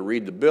didn't get to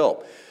read the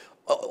bill.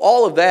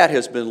 All of that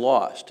has been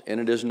lost, and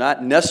it is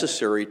not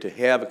necessary to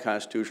have a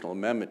constitutional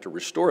amendment to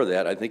restore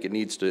that. I think it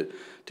needs to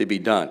be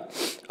done.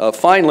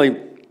 Finally,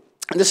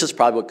 and this is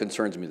probably what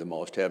concerns me the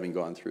most, having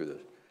gone through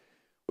this.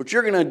 What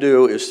you're going to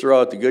do is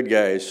throw out the good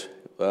guys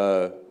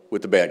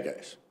with the bad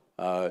guys.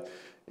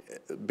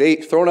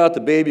 Throwing out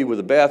the baby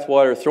with the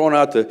bathwater, throwing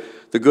out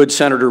the good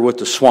senator with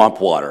the swamp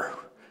water.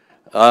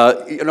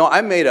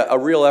 I made a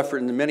real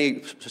effort, and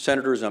many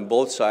senators on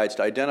both sides,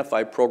 to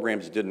identify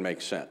programs that didn't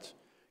make sense.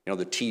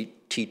 The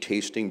tea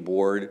tasting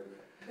board,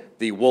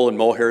 the wool and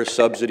mohair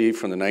subsidy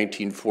from the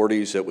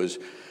 1940s that was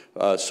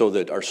so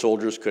that our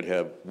soldiers could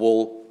have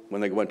wool when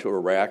they went to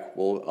Iraq,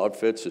 wool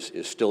outfits,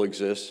 still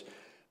exists.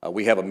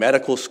 We have a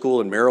medical school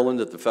in Maryland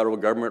that the federal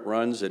government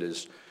runs that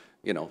is,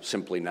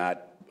 simply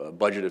not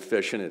budget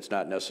efficient. It's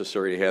not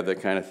necessary to have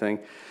that kind of thing.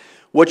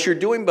 What you're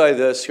doing by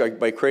this,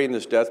 by creating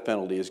this death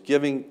penalty, is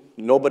giving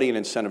nobody an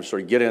incentive to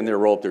sort of get in there,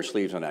 roll up their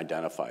sleeves, and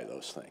identify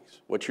those things.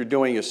 What you're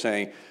doing is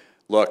saying,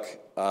 look,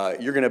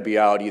 you're going to be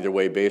out either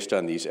way based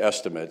on these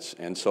estimates.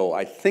 And so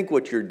I think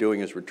what you're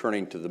doing is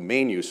returning to the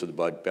main use of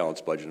the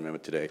balanced budget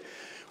amendment today,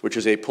 which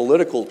is a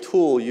political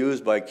tool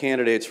used by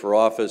candidates for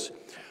office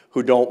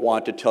who don't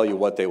want to tell you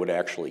what they would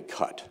actually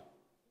cut.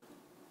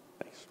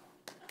 Thanks.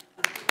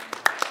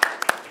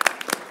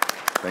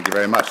 Thank you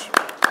very much.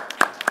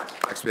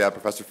 Next we have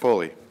Professor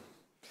Foley.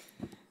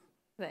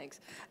 Thanks.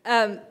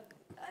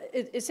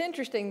 It's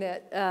interesting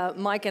that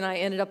Mike and I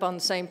ended up on the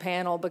same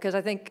panel because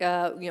I think,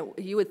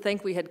 you would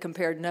think we had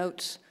compared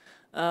notes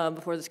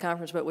before this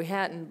conference, but we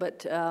hadn't.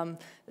 But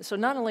so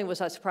not only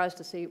was I surprised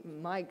to see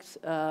Mike's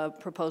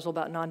proposal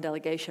about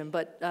non-delegation,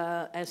 but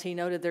as he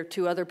noted, there are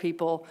two other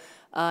people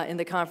in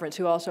the conference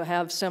who also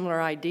have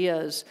similar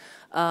ideas.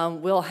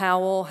 Will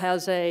Howell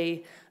has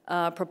a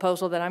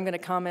proposal that I'm going to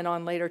comment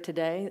on later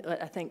today,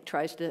 I think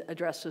tries to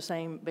address the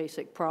same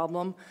basic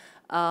problem.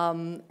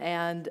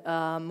 And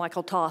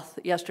Michael Toth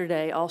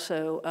yesterday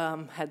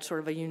also had sort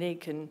of a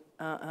unique and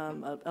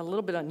a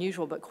little bit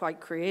unusual but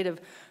quite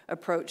creative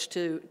approach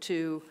to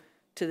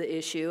the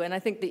issue. And I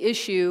think the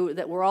issue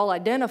that we're all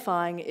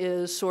identifying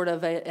is sort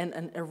of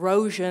an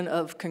erosion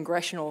of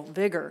congressional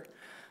vigor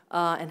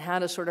and how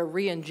to sort of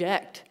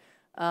re-inject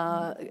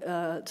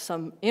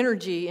some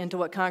energy into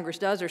what Congress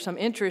does or some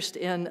interest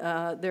in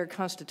their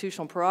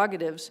constitutional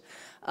prerogatives.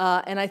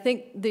 And I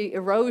think the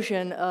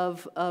erosion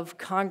of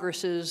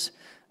Congress's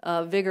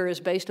vigor is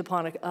based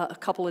upon a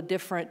couple of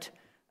different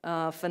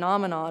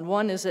phenomenon.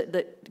 One is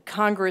that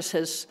Congress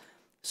has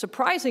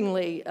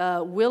surprisingly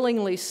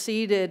willingly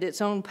ceded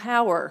its own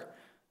power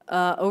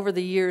over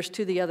the years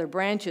to the other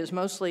branches,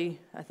 mostly,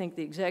 I think,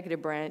 the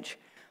executive branch.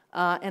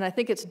 And I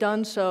think it's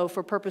done so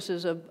for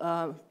purposes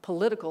of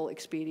political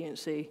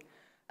expediency.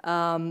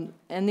 And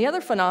the other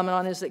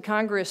phenomenon is that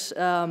Congress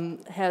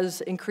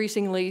has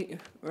increasingly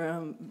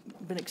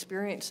been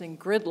experiencing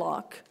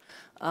gridlock,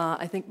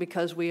 I think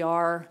because we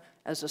are,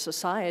 as a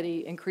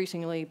society,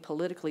 increasingly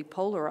politically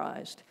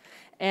polarized.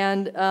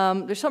 And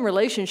there's some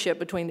relationship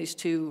between these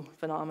two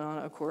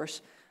phenomena, of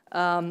course.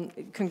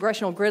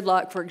 Congressional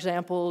gridlock, for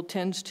example,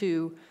 tends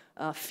to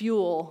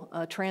fuel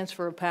a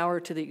transfer of power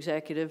to the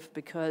executive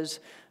because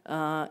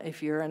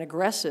if you're an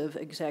aggressive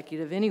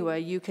executive anyway,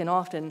 you can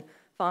often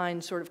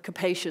find sort of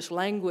capacious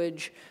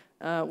language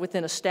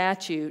within a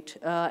statute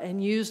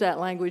and use that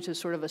language as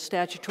sort of a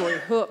statutory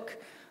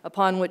hook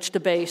upon which to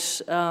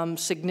base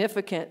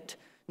significant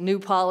new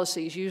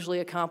policies, usually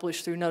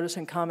accomplished through notice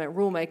and comment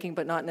rulemaking,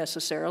 but not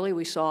necessarily.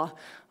 We saw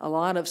a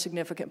lot of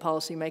significant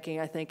policy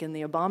making, I think, in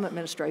the Obama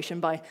administration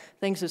by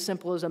things as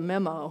simple as a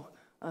memo.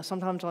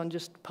 Sometimes on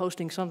just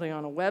posting something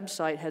on a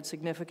website had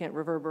significant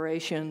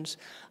reverberations.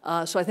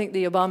 So I think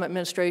the Obama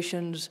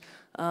administration's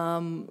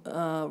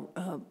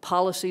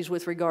policies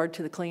with regard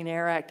to the Clean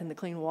Air Act and the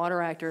Clean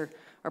Water Act are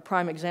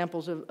prime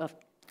examples of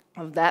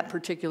that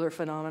particular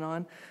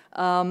phenomenon.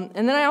 And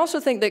then I also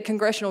think that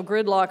congressional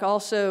gridlock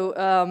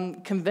also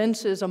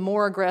convinces a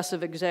more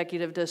aggressive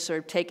executive to sort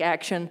of take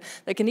action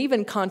that can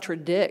even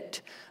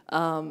contradict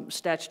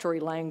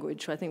statutory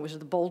language, I think was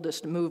the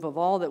boldest move of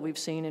all that we've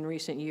seen in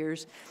recent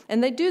years.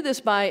 And they do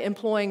this by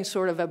employing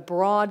sort of a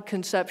broad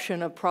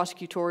conception of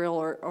prosecutorial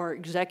or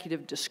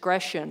executive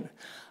discretion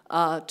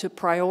to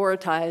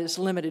prioritize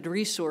limited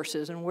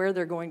resources and where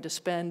they're going to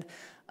spend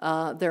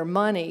their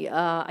money.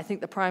 I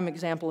think the prime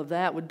example of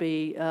that would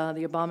be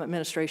the Obama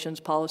administration's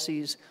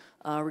policies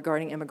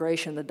regarding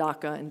immigration, the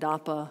DACA and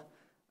DAPA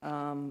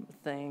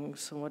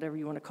things, whatever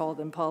you want to call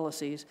them,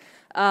 policies.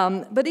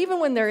 But even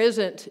when there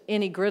isn't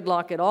any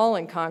gridlock at all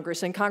in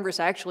Congress, and Congress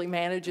actually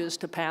manages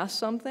to pass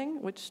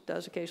something, which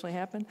does occasionally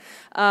happen,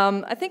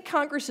 I think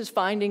Congress is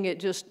finding it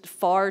just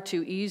far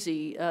too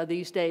easy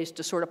these days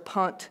to sort of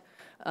punt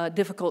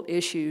difficult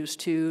issues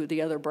to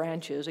the other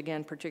branches,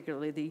 again,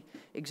 particularly the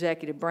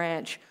executive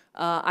branch.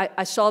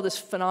 I saw this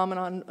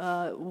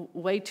phenomenon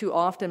way too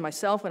often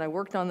myself when I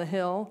worked on the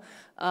Hill,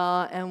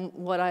 and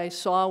what I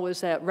saw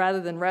was that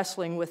rather than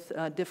wrestling with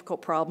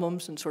difficult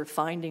problems and sort of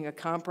finding a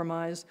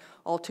compromise,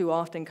 all too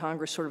often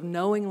Congress sort of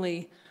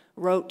knowingly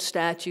wrote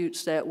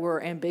statutes that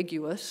were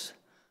ambiguous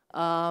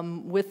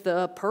with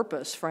the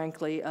purpose,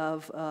 frankly,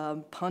 of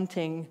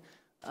punting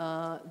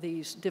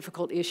these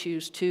difficult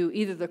issues to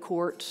either the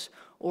courts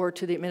or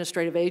to the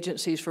administrative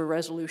agencies for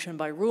resolution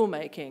by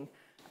rulemaking.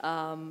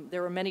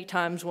 There were many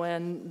times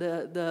when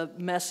the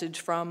message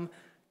from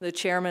the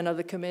chairman of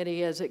the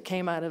committee as it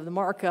came out of the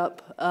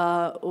markup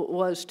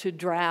was to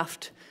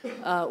draft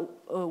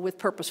with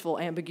purposeful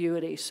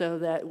ambiguity so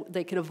that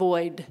they could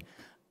avoid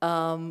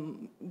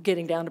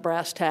getting down to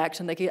brass tacks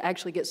and they could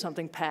actually get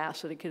something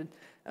passed so they could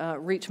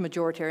reach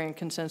majoritarian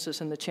consensus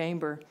in the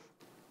chamber.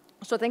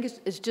 So I think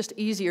it's just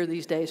easier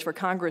these days for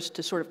Congress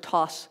to sort of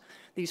toss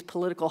these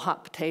political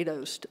hot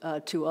potatoes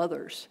to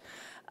others.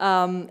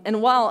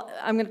 And while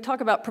I'm going to talk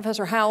about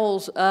Professor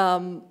Howell's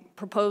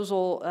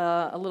proposal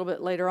a little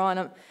bit later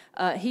on,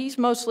 he's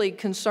mostly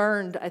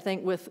concerned, I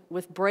think,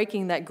 with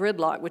breaking that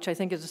gridlock, which I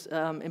think is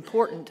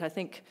important. I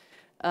think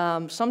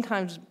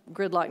sometimes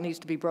gridlock needs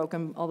to be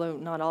broken, although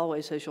not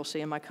always, as you'll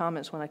see in my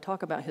comments when I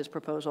talk about his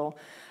proposal.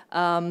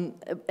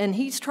 And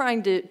he's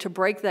trying to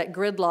break that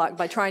gridlock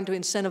by trying to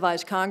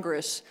incentivize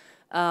Congress,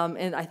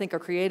 and I think a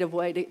creative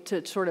way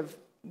to sort of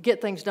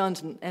get things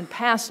done and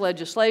pass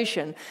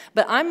legislation.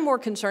 But I'm more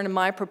concerned in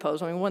my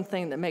proposal. I mean, one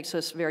thing that makes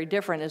us very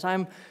different is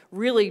I'm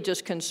really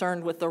just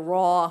concerned with the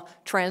raw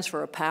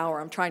transfer of power.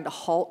 I'm trying to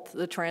halt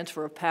the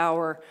transfer of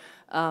power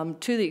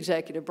to the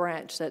executive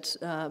branch that's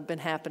been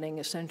happening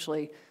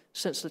essentially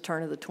since the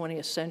turn of the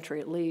 20th century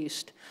at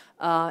least.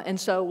 And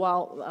so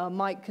while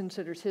Mike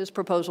considers his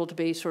proposal to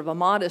be sort of a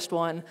modest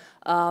one,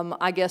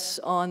 I guess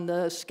on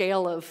the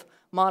scale of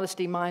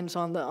modesty, mine's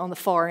on the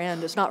far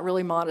end. It's not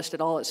really modest at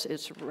all.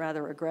 It's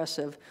rather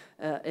aggressive,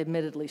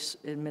 admittedly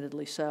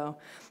so.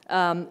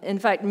 In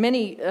fact,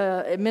 many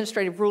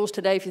administrative rules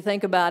today, if you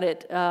think about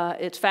it,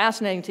 it's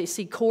fascinating to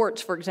see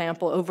courts, for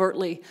example,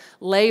 overtly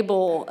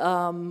label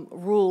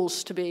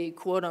rules to be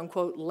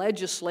quote-unquote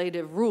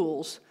legislative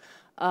rules.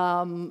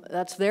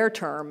 That's their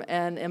term,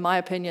 and in my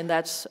opinion,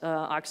 that's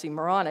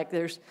oxymoronic.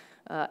 There's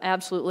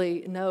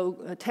absolutely no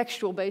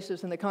textual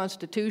basis in the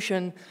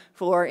Constitution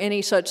for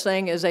any such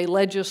thing as a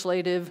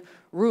legislative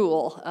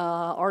rule.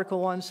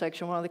 Article 1,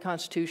 Section 1 of the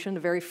Constitution, the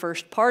very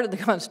first part of the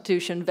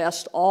Constitution,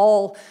 vests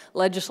all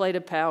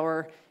legislative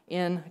power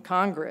in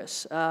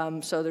Congress.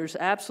 So there's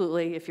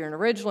absolutely, if you're an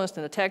originalist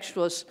and a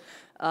textualist,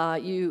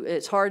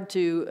 it's hard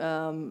to,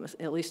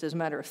 at least as a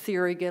matter of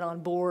theory, get on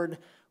board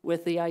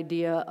with the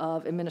idea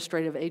of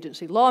administrative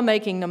agency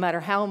lawmaking, no matter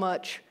how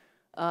much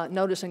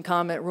notice and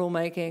comment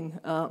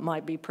rulemaking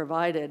might be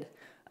provided.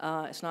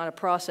 It's not a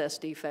process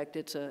defect,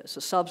 it's a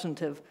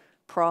substantive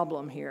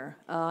problem here.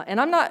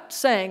 And I'm not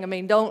saying, I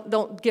mean,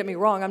 don't get me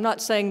wrong, I'm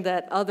not saying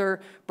that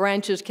other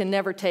branches can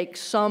never take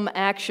some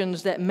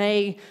actions that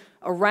may,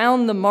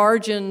 around the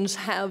margins,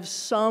 have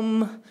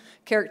some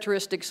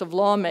characteristics of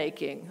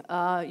lawmaking.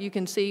 You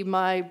can see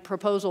my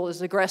proposal,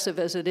 as aggressive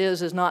as it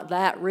is not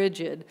that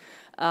rigid.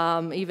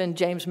 Even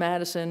James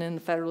Madison in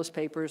the Federalist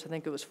Papers, I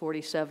think it was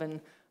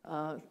 47,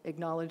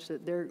 acknowledged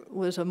that there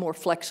was a more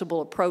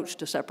flexible approach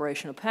to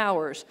separation of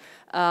powers.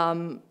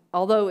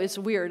 Although it's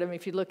weird, I mean,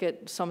 if you look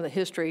at some of the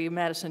history,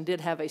 Madison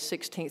did have a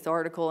 16th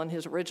article in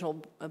his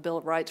original Bill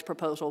of Rights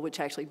proposal, which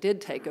actually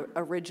did take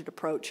a rigid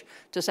approach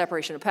to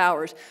separation of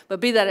powers. But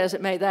be that as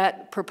it may,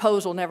 that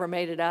proposal never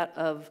made it out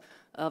of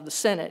the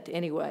Senate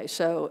anyway,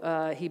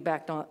 so he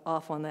backed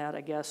off on that,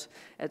 I guess,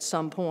 at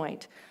some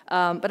point.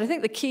 But I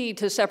think the key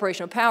to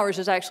separation of powers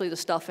is actually the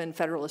stuff in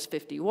Federalist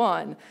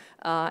 51,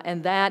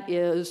 and that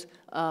is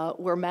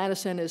where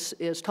Madison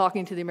is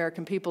talking to the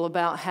American people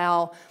about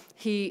how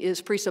he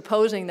is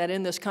presupposing that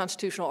in this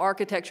constitutional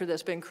architecture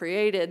that's been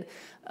created,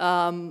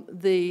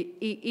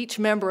 each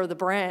member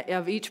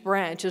of each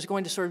branch is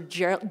going to sort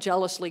of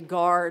jealously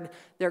guard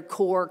their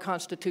core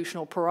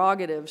constitutional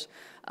prerogatives.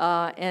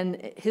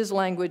 And his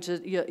language,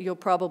 you'll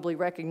probably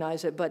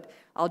recognize it, but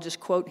I'll just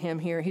quote him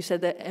here. He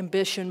said that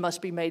ambition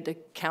must be made to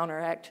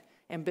counteract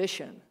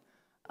ambition,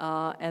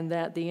 and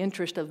that the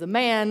interest of the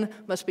man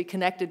must be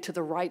connected to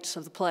the rights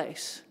of the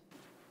place.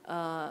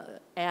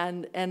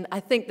 And I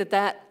think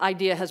that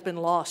idea has been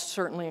lost,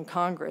 certainly in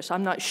Congress.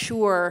 I'm not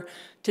sure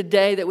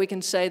today that we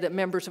can say that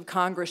members of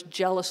Congress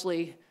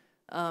jealously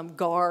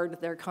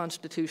guard their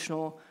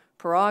constitutional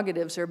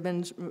prerogatives. There have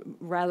been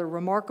rather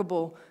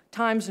remarkable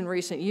times in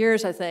recent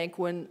years, I think,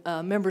 when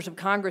members of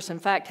Congress, in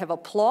fact, have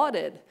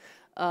applauded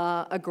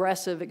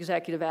aggressive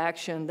executive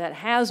action that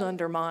has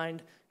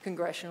undermined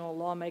congressional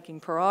lawmaking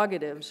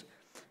prerogatives.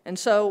 And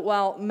so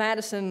while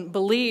Madison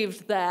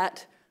believed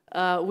that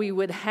we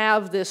would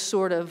have this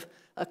sort of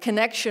a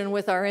connection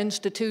with our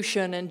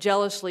institution and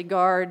jealously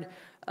guard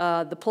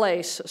the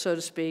place, so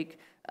to speak,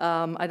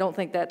 I don't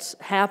think that's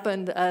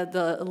happened.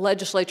 The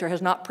legislature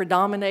has not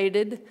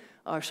predominated,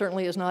 or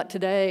certainly is not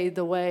today,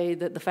 the way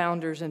that the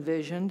founders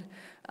envisioned.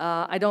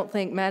 I don't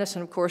think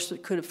Madison, of course,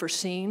 could have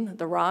foreseen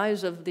the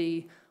rise of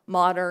the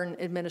modern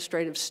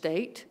administrative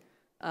state,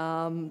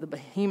 the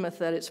behemoth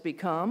that it's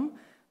become.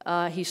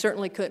 He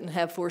certainly couldn't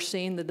have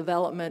foreseen the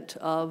development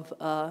of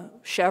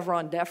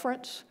Chevron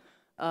deference,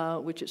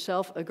 which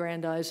itself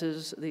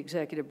aggrandizes the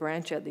executive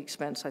branch at the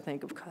expense, I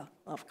think,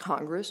 of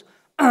Congress.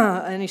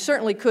 And he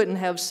certainly couldn't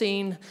have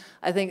seen,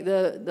 I think,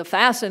 the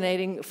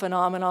fascinating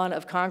phenomenon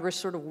of Congress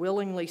sort of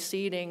willingly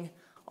ceding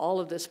all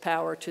of this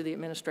power to the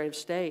administrative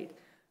state.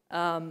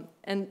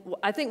 And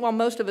I think while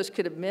most of us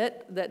could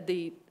admit that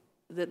the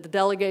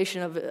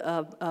delegation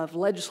of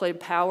legislative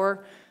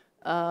power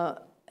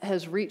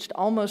has reached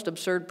almost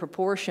absurd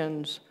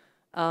proportions,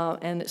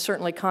 and it's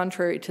certainly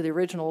contrary to the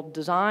original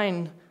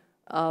design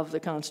of the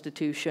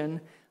Constitution,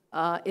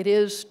 it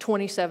is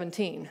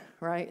 2017,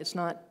 right? It's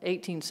not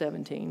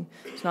 1817.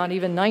 It's not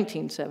even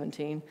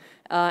 1917.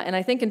 And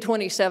I think in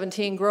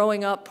 2017,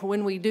 growing up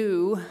when we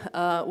do,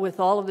 with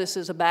all of this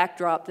as a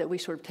backdrop that we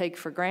sort of take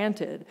for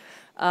granted,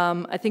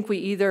 I think we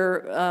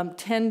either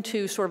tend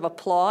to sort of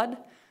applaud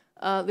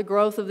the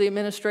growth of the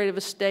administrative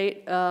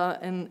estate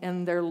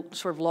and their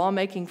sort of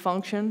lawmaking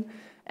function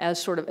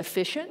as sort of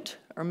efficient,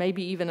 or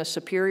maybe even a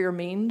superior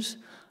means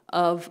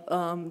of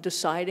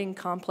deciding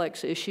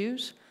complex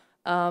issues,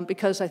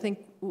 because I think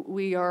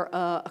we are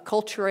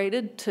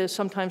acculturated to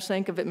sometimes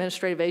think of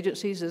administrative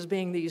agencies as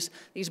being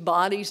these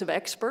bodies of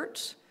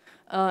experts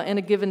in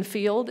a given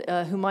field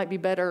who might be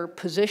better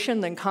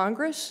positioned than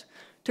Congress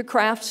to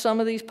craft some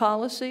of these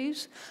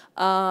policies.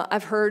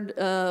 I've heard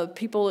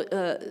people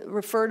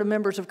refer to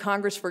members of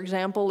Congress, for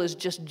example, as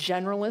just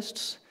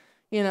generalists.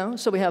 You know,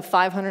 so we have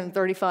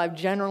 535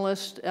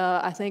 generalists,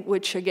 I think,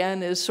 which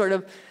again is sort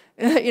of,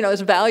 you know,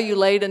 is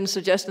value-laden,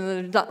 suggesting that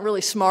they're not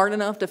really smart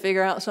enough to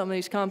figure out some of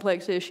these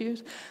complex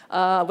issues.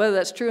 Whether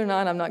that's true or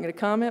not, I'm not going to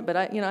comment. But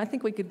I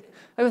think we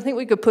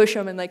could push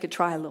them, and they could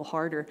try a little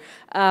harder.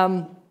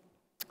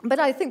 But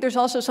I think there's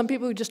also some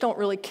people who just don't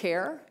really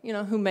care, you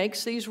know, who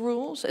makes these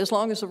rules, as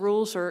long as the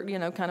rules are, you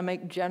know, kind of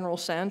make general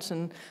sense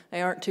and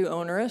they aren't too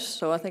onerous.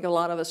 So I think a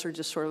lot of us are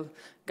just sort of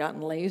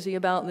gotten lazy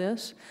about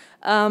this.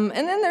 And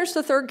then there's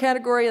the third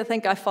category I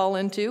think I fall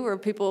into, where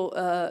people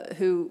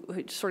who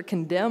sort of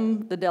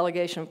condemn the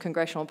delegation of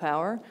congressional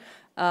power.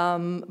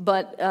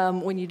 But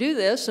when you do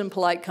this in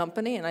polite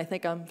company, and I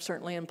think I'm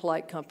certainly in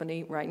polite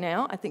company right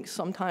now, I think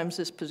sometimes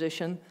this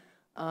position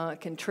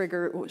can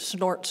trigger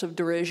snorts of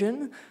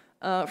derision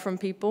from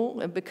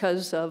people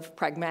because of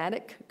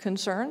pragmatic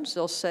concerns.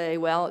 They'll say,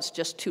 well, it's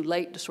just too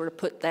late to sort of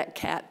put that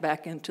cat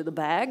back into the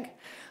bag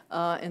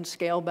and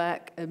scale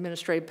back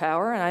administrative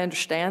power. And I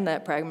understand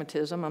that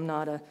pragmatism. I'm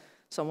not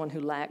someone who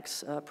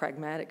lacks a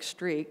pragmatic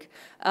streak.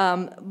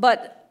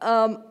 But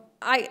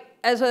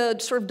as a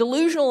sort of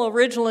delusional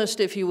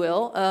originalist, if you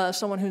will,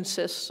 someone who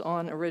insists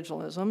on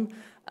originalism,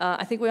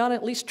 I think we ought to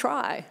at least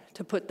try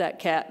to put that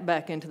cat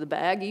back into the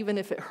bag, even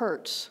if it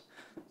hurts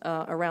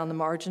around the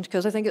margins,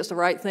 because I think it's the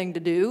right thing to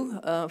do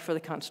for the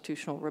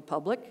constitutional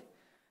republic.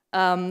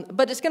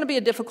 But it's going to be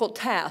a difficult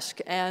task,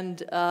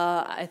 and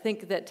I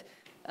think that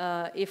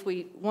if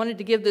we wanted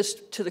to give this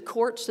to the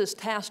courts, this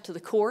task to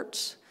the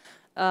courts,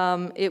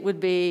 it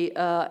would be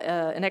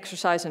an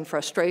exercise in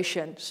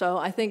frustration. So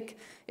I think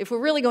if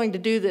we're really going to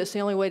do this, the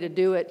only way to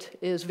do it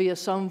is via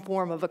some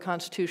form of a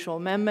constitutional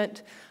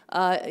amendment.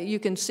 You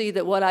can see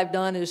that what I've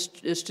done is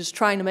just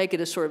trying to make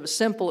it as sort of as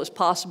simple as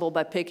possible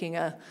by picking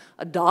a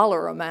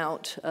dollar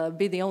amount,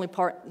 be the only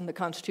part in the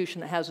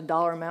Constitution that has a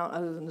dollar amount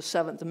other than the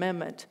 7th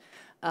Amendment.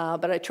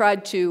 But I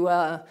tried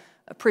to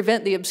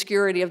prevent the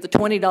obscurity of the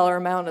 $20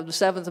 amount of the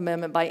 7th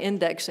Amendment by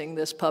indexing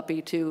this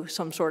puppy to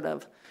some sort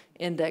of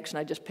index, and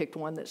I just picked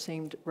one that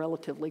seemed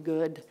relatively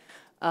good.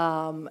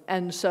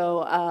 And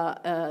so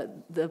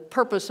the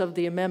purpose of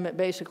the amendment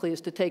basically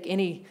is to take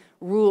any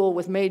rule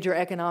with major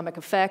economic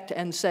effect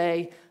and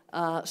say,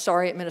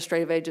 sorry,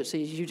 administrative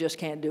agencies, you just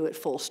can't do it,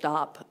 full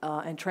stop,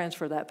 and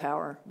transfer that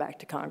power back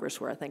to Congress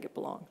where I think it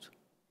belongs.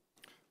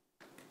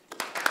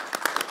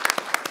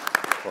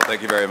 Well,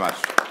 thank you very much.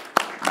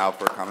 Now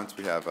for comments,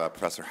 we have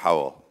Professor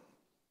Howell.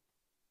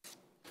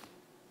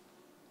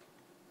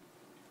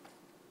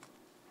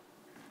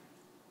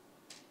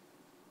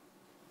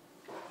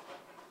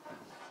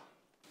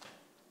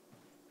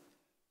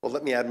 Well,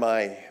 let me add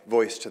my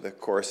voice to the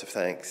chorus of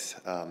thanks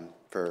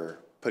for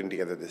putting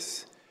together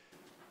this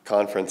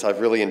conference.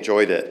 I've really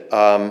enjoyed it.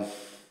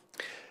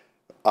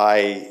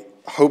 I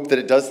hope that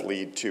it does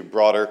lead to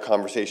broader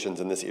conversations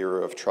in this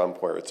era of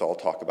Trump where it's all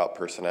talk about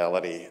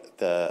personality.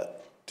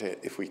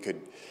 If we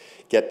could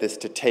get this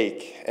to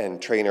take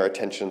and train our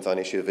attentions on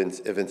issues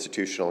of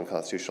institutional and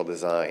constitutional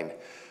design,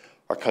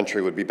 our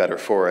country would be better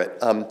for it.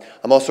 I'm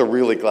also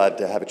really glad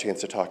to have a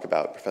chance to talk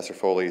about Professor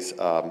Foley's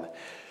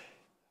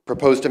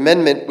proposed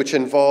amendment, which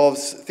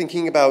involves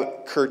thinking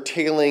about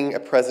curtailing a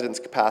president's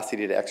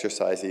capacity to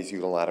exercise these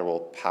unilateral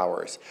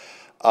powers.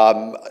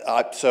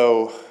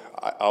 So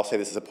I'll say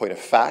this is a point of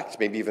fact,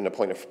 maybe even a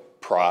point of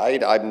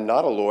pride. I'm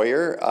not a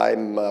lawyer.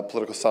 I'm a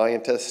political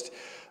scientist.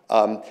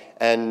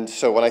 And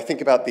so when I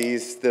think about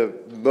these, the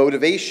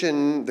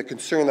motivation, the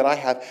concern that I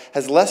have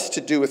has less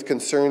to do with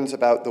concerns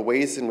about the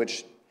ways in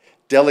which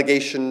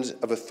delegations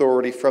of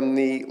authority from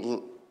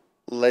the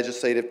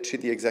legislative to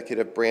the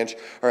executive branch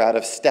are out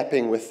of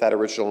stepping with that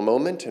original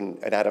moment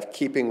and out of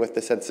keeping with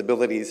the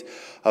sensibilities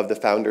of the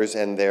founders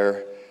and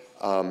their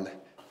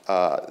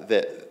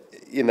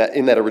in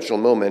that original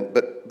moment,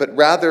 but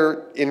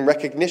rather in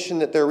recognition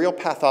that there are real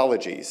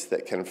pathologies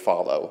that can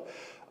follow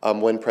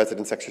when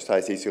presidents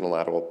exercise these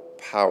unilateral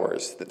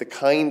powers, that the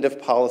kind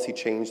of policy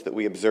change that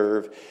we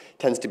observe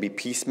tends to be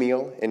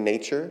piecemeal in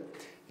nature,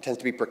 it tends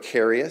to be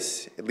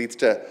precarious, it leads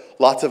to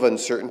lots of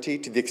uncertainty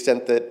to the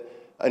extent that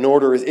an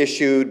order is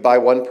issued by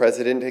one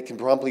president, it can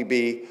promptly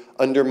be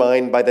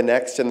undermined by the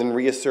next and then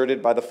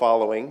reasserted by the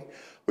following,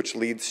 which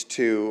leads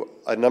to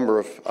a number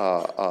of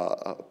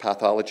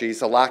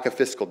pathologies, a lack of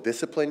fiscal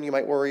discipline you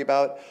might worry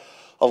about,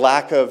 a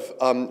lack of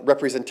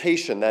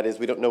representation, that is,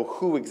 we don't know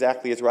who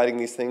exactly is writing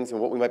these things and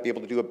what we might be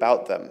able to do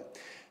about them.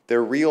 There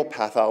are real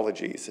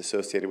pathologies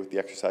associated with the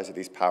exercise of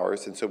these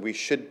powers, and so we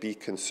should be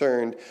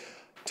concerned,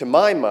 to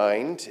my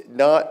mind,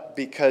 not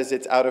because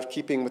it's out of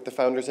keeping with the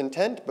founders'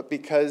 intent, but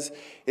because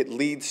it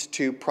leads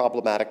to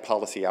problematic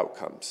policy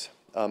outcomes.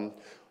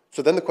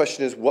 So then the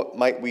question is, what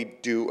might we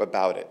do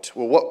about it?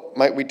 Well, what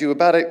might we do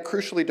about it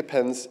crucially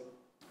depends,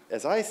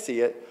 as I see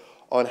it,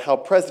 on how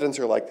presidents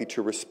are likely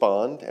to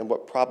respond and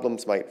what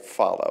problems might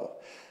follow.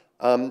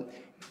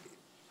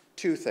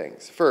 Two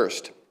things.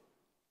 First,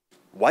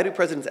 why do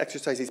presidents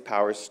exercise these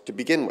powers to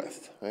begin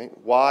with? Right?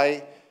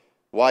 Why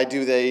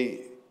do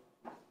they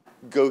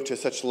go to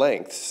such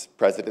lengths,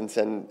 presidents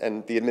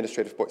and the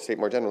administrative state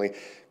more generally,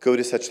 go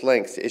to such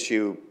lengths to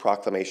issue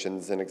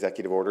proclamations and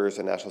executive orders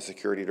and national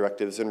security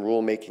directives and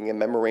rulemaking and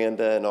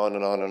memoranda and on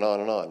and on and on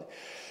and on.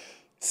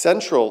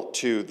 Central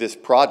to this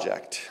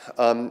project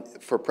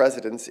for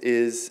presidents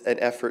is an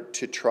effort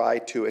to try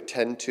to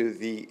attend to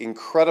the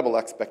incredible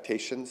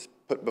expectations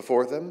put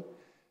before them,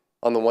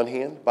 on the one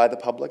hand, by the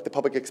public. The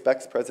public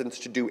expects presidents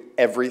to do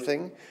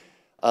everything.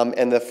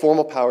 And the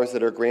formal powers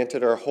that are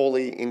granted are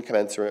wholly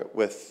incommensurate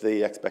with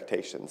the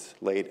expectations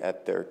laid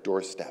at their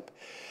doorstep.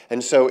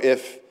 And so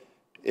if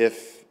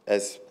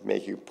as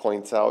Mayhew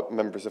points out,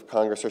 members of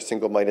Congress are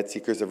single-minded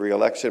seekers of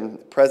re-election,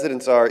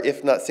 presidents are,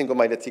 if not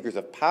single-minded seekers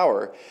of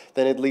power,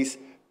 then at least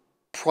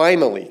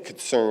primally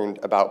concerned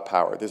about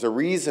power. There's a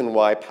reason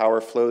why power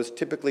flows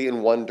typically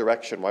in one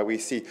direction, why we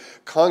see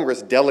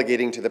Congress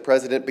delegating to the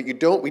president, but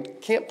we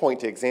can't point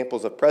to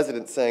examples of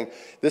presidents saying,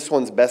 this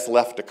one's best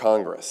left to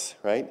Congress,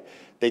 right?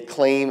 They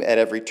claim at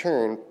every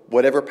turn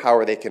whatever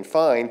power they can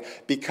find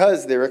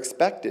because they're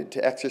expected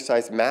to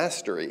exercise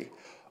mastery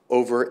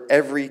over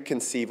every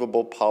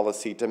conceivable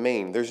policy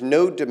domain. There's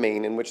no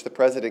domain in which the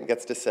president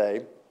gets to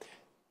say,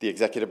 the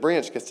executive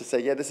branch gets to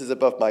say, yeah, this is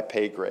above my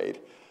pay grade.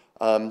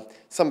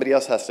 Somebody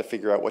else has to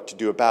figure out what to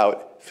do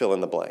about fill in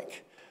the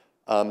blank.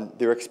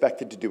 They're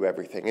expected to do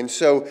everything. And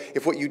so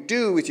if what you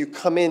do is you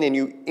come in and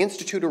you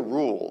institute a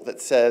rule that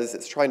says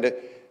it's trying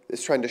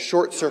to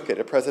short circuit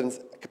a president's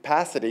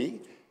capacity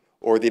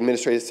or the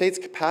administrative state's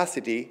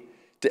capacity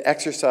to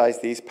exercise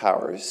these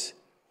powers,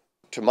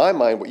 to my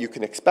mind, what you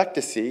can expect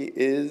to see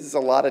is a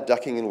lot of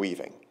ducking and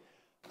weaving.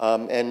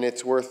 And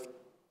it's worth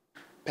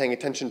paying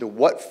attention to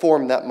what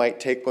form that might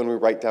take when we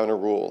write down a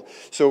rule.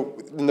 So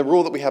in the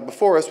rule that we have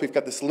before us, we've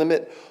got this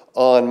limit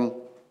on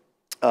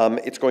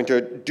it's going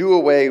to do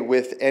away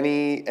with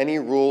any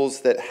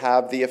rules that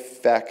have the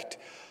effect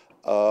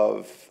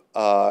of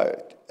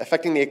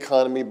affecting the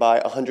economy by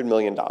 $100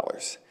 million.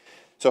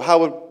 So how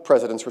would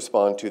presidents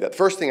respond to that? The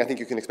first thing I think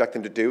you can expect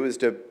them to do is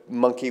to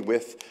monkey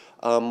with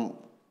how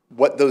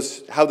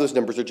those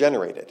numbers are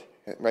generated,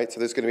 right? So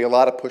there's going to be a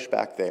lot of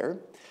pushback there.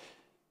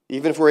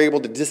 Even if we're able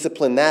to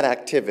discipline that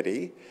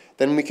activity,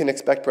 then we can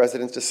expect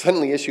presidents to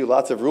suddenly issue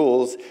lots of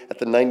rules at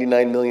the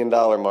 $99 million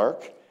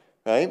mark,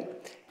 right?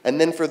 And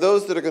then for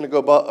those that are going to go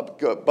above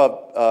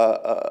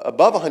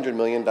 $100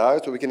 million,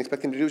 what we can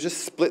expect them to do is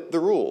just split the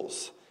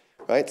rules,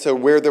 right? So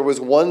where there was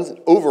one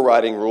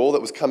overriding rule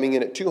that was coming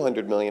in at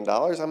 $200 million,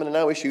 I'm going to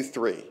now issue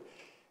 3.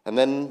 And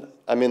then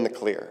I'm in the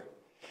clear.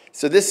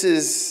 So this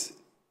is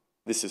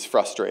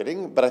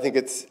frustrating, but I think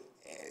it's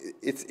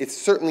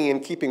certainly in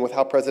keeping with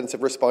how presidents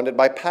have responded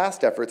by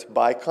past efforts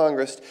by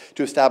Congress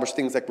to establish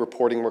things like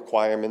reporting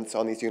requirements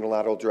on these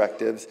unilateral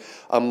directives,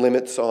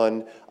 limits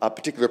on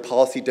particular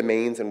policy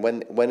domains and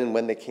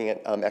when they can't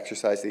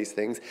exercise these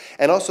things,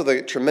 and also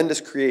the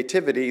tremendous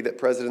creativity that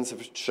presidents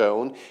have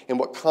shown in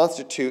what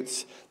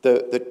constitutes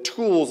the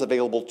tools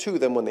available to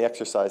them when they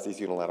exercise these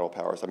unilateral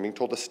powers. I'm being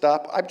told to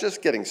stop. I'm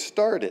just getting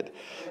started.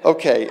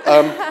 Okay,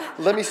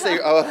 let me say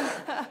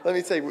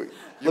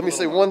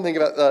one thing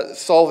about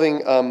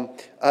solving.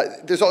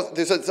 There's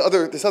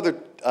other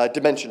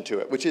dimension to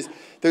it, which is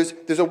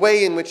there's a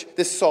way in which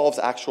this solves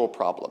actual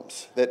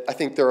problems. That I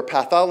think there are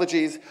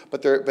pathologies,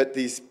 but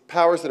these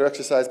powers that are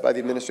exercised by the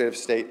administrative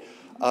state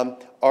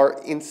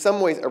are in some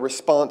ways a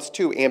response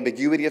to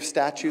ambiguity of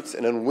statutes,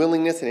 an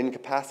unwillingness and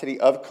incapacity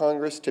of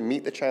Congress to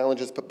meet the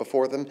challenges put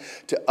before them,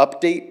 to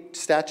update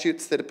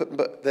statutes that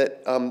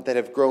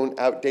have grown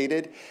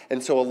outdated.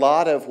 And so a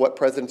lot of what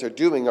presidents are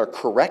doing are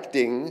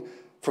correcting,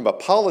 from a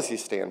policy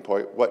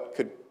standpoint, what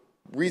could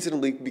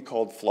reasonably be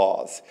called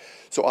flaws.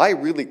 So I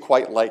really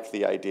quite like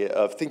the idea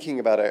of thinking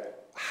about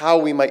how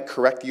we might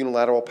correct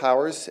unilateral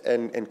powers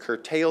and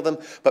curtail them,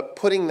 but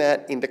putting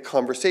that into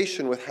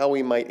conversation with how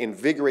we might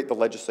invigorate the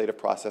legislative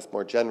process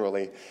more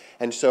generally.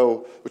 And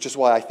so, which is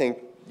why I think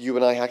you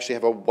and I actually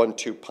have a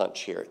 1-2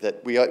 punch here,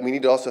 that we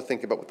need to also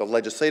think about what the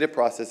legislative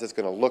process is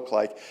going to look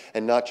like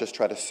and not just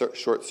try to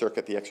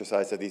short-circuit the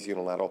exercise of these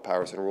unilateral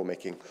powers and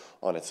rulemaking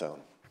on its own.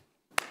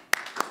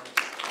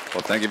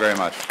 Well, thank you very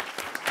much.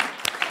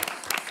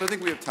 So I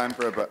think we have time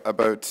for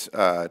about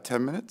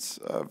 10 minutes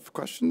of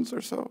questions or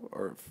so,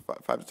 or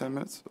 5 to 10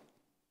 minutes.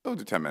 We'll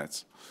do 10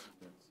 minutes.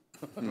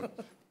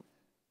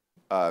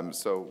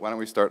 So why don't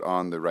we start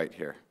on the right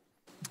here?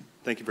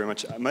 Thank you very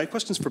much. My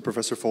question is for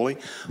Professor Foley.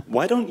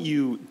 Why don't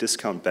you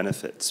discount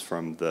benefits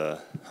from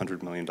the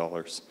 $100 million?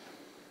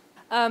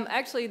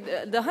 Actually,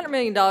 the $100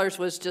 million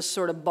was just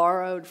sort of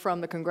borrowed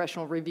from the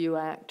Congressional Review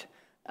Act.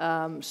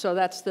 So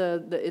that's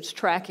it's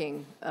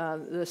tracking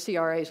the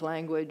CRA's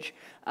language.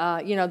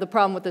 You know, the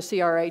problem with the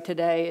CRA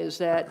today is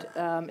that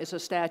it's a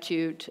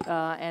statute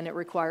and it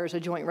requires a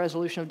joint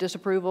resolution of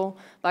disapproval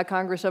by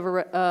Congress of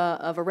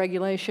a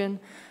regulation.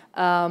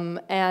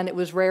 And it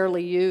was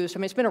rarely used. I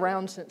mean, it's been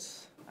around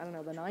since, I don't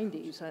know, the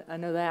 90s. I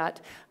know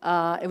that.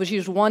 It was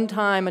used one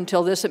time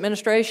until this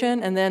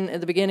administration, and then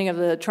at the beginning of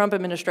the Trump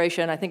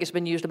administration, I think it's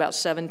been used about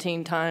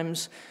 17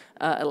 times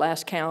at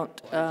last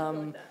count.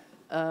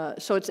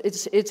 So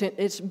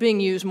it's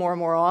being used more and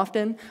more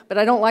often, but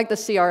I don't like the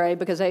CRA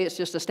because A, it's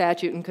just a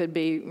statute and could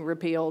be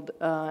repealed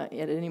at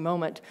any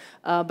moment,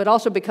 but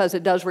also because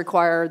it does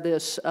require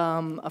this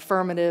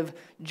affirmative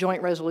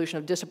joint resolution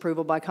of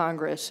disapproval by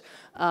Congress,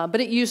 but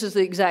it uses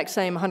the exact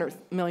same $100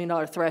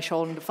 million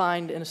threshold and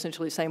defined in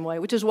essentially the same way,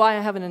 which is why I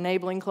have an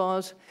enabling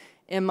clause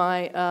in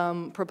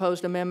my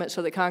proposed amendment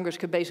so that Congress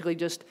could basically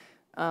just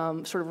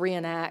sort of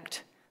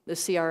reenact the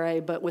CRA,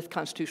 but with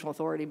constitutional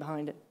authority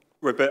behind it.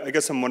 Right, but I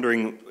guess I'm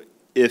wondering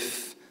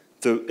if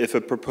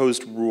a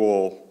proposed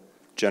rule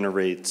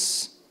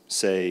generates,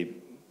 say,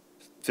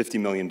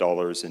 $50 million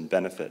in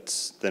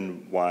benefits,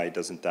 then why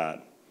doesn't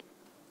that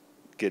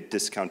get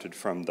discounted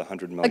from the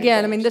 $100 million?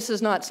 Again, I mean, this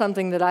is not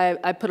something that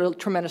I put a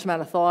tremendous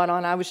amount of thought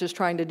on. I was just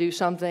trying to do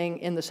something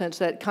in the sense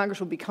that Congress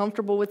would be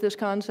comfortable with this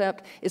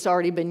concept. It's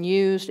already been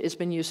used. It's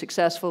been used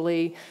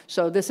successfully.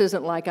 So this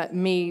isn't like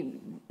me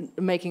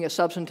making a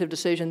substantive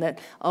decision that,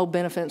 oh,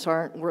 benefits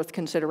aren't worth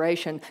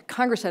consideration.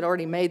 Congress had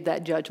already made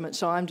that judgment,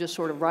 so I'm just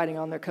sort of riding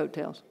on their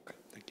coattails. Okay,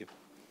 thank you.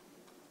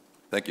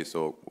 Thank you.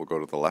 So we'll go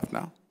to the left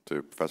now,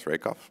 to Professor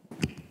Akoff.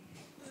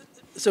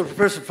 So,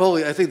 Professor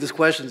Foley, I think this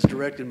question is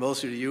directed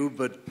mostly to you,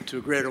 but to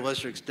a greater or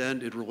lesser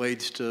extent, it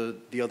relates to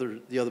the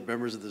other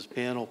members of this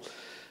panel.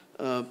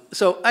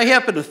 So I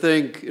happen to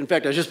think, in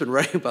fact, I've just been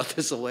writing about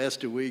this the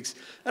last 2 weeks,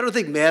 I don't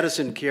think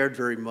Madison cared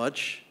very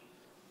much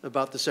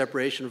about the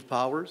separation of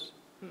powers.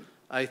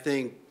 I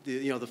think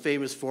the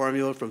famous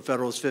formula from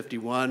Federalist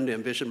 51,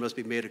 ambition must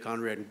be made a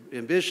counteracting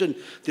ambition,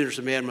 the interest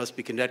of man must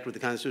be connected with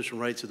the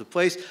constitutional rights of the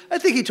place. I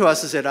think he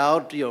tosses it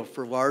out,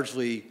 for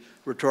largely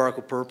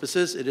rhetorical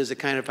purposes. It is a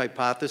kind of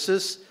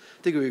hypothesis.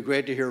 I think it would be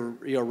great to hear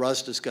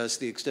Russ discuss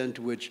the extent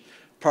to which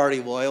party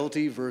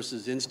loyalty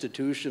versus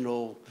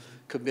institutional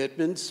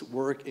commitments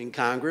work in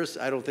Congress.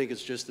 I don't think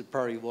it's just that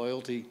party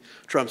loyalty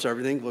trumps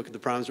everything. Look at the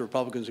problems the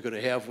Republicans are going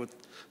to have with,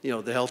 the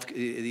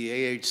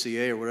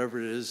AHCA or whatever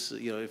it is,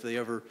 if they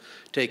ever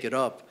take it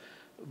up.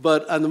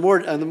 But on the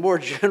more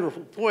general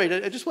point,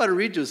 I just want to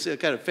read you a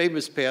kind of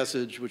famous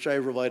passage, which I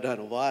relied on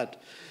a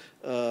lot,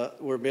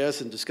 where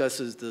Madison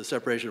discusses the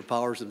separation of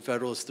powers in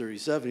Federalist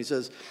 37. He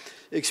says,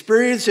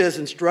 "Experience has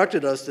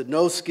instructed us that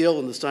no skill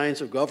in the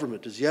science of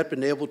government has yet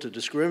been able to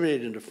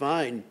discriminate and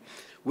define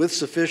with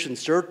sufficient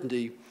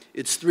certainty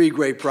its three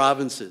great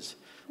provinces,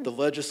 the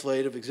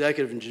legislative,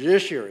 executive, and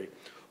judiciary,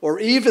 or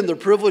even the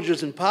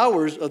privileges and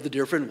powers of the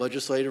different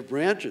legislative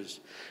branches.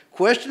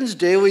 Questions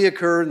daily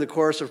occur in the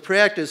course of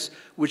practice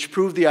which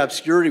prove the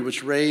obscurity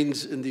which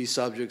reigns in these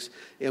subjects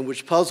and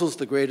which puzzles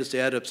the greatest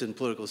adepts in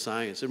political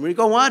science." And when you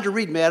go on to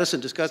read Madison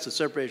discuss the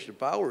separation of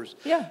powers.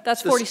 Yeah,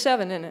 that's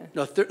 47, isn't it?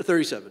 No,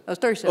 37. That's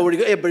 37. Oh,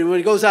 but when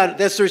he goes on,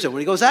 that's 37.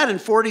 When he goes on in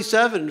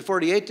 47 and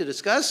 48 to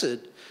discuss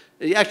it,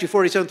 actually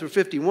 47 through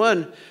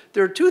 51,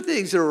 there are two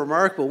things that are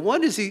remarkable.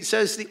 One is he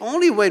says the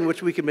only way in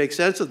which we can make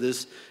sense of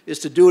this is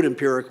to do it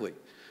empirically.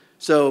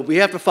 So we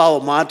have to follow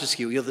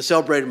Montesquieu, the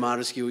celebrated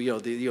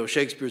Montesquieu,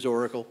 Shakespeare's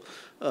Oracle,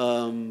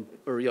 forget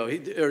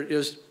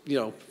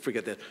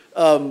that.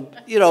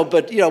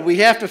 But we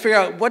have to figure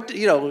out what,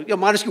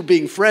 Montesquieu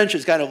being French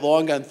is kind of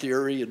long on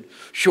theory and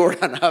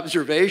short on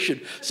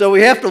observation. So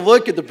we have to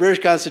look at the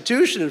British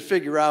Constitution and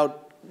figure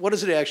out what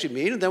does it actually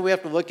mean? And then we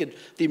have to look at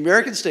the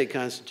American state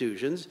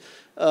constitutions.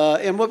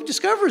 And what we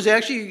discover is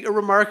actually a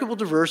remarkable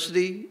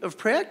diversity of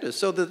practice.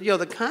 So that,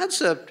 the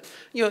concept,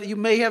 you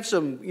may have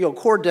some,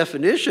 core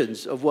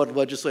definitions of what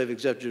legislative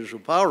executive judicial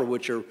power,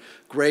 which are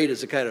great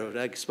as a kind of,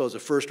 I suppose, a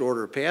first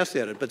order pass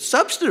at it. But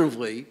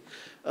substantively,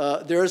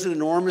 there is an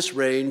enormous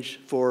range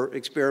for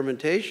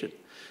experimentation.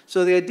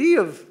 So the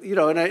idea of,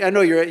 and I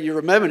know your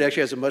amendment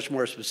actually has a much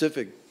more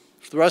specific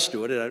thrust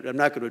to it, and I'm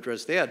not going to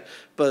address that,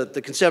 but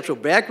the conceptual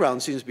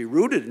background seems to be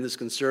rooted in this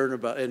concern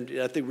about, and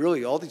I think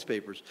really all these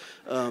papers,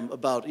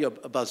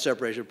 about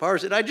separation of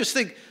powers. And I just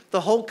think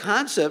the whole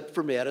concept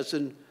for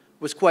Madison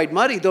was quite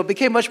muddy, though it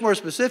became much more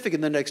specific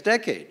in the next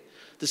decade.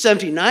 The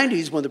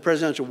 1790s, when the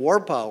presidential war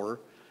power,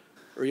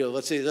 or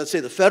let's say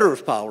the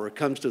federative power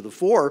comes to the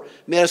fore,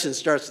 Madison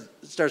starts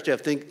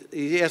to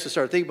he has to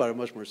start thinking about it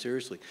much more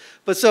seriously.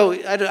 But so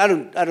I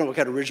don't know what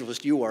kind of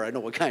originalist you are. I know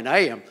what kind I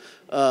am.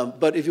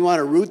 But if you want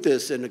to root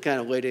this in the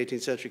kind of late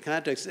 18th century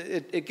context,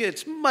 it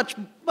gets much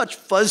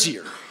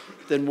fuzzier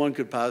than one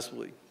could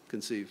possibly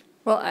conceive.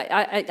 Well,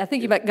 I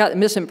think you got a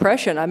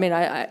misimpression. I mean,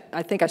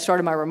 I think I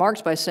started my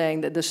remarks by saying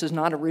that this is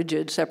not a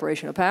rigid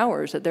separation of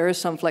powers, that there is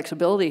some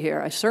flexibility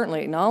here. I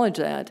certainly acknowledge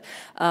that.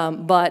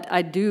 But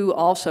I do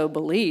also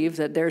believe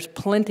that there's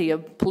plenty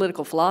of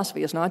political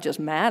philosophy, it's not just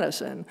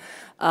Madison,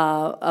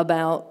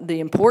 about the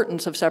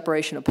importance of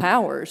separation of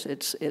powers.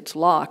 It's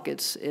Locke,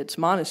 it's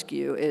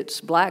Montesquieu,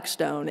 it's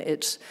Blackstone,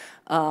 it's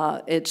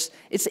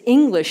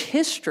English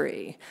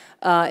history.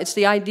 It's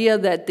the idea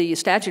that the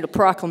statute of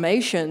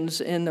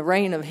proclamations in the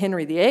reign of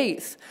Henry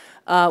VIII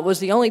was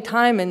the only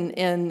time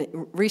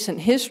in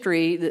recent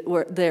history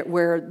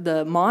where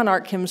the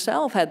monarch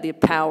himself had the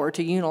power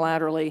to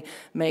unilaterally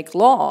make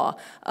law.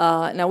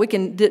 Now, we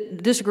can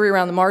disagree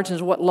around the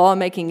margins of what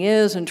lawmaking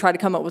is and try to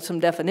come up with some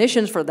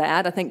definitions for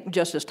that. I think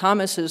Justice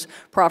Thomas has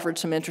proffered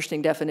some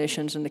interesting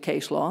definitions in the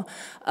case law.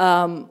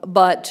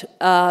 But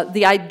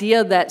the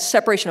idea that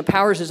separation of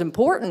powers is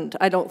important,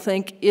 I don't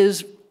think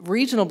is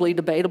reasonably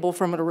debatable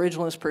from an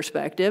originalist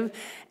perspective.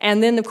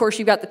 And then, of course,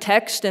 you've got the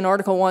text in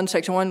Article 1,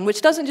 Section 1, which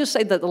doesn't just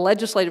say that the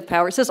legislative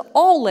power, it says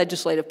all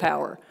legislative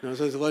power. No, it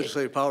says the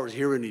legislative power is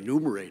herein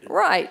enumerated.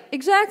 Right,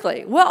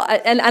 exactly. Well,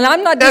 and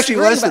I'm not disagreeing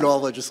actually less than all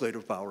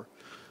legislative power.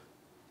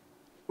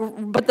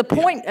 But the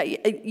point,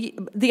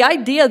 the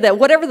idea that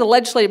whatever the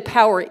legislative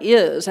power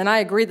is, and I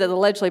agree that the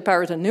legislative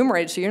power is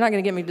enumerated, so you're not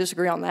going to get me to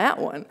disagree on that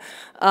one,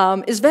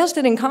 is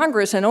vested in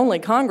Congress, and only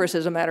Congress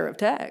is a matter of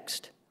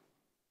text.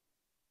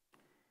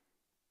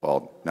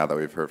 Well, now that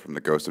we've heard from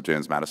the ghost of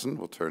James Madison,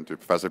 we'll turn to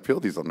Professor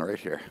Field. He's on the right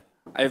here.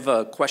 I have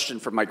a question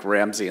for Mike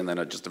Ramsey and then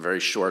just a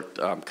very short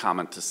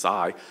comment to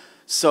Cy.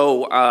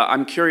 So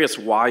I'm curious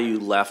why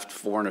you left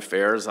foreign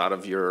affairs out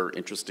of your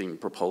interesting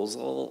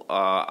proposal.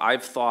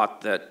 I've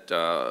thought that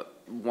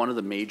one of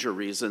the major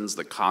reasons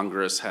that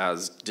Congress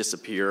has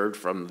disappeared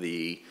from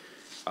the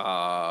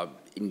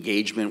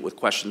engagement with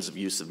questions of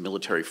use of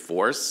military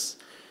force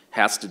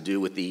has to do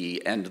with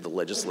the end of the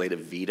legislative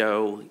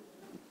veto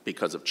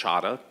because of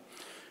Chadha.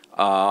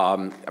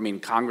 I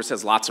mean, Congress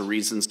has lots of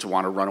reasons to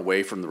want to run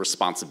away from the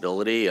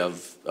responsibility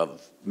of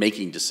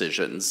making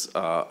decisions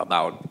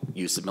about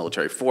use of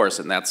military force,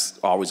 and that's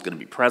always going to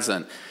be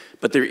present.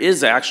 But there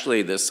is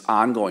actually this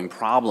ongoing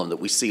problem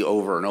that we see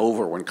over and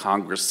over when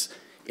Congress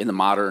in the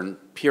modern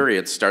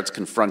period starts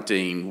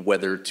confronting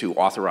whether to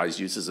authorize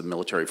uses of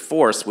military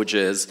force, which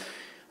is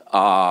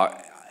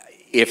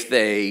if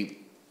they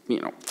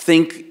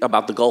think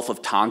about the Gulf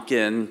of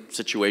Tonkin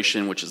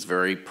situation, which is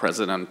very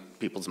present on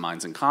people's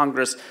minds in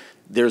Congress,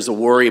 there's a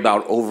worry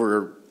about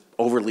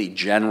overly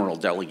general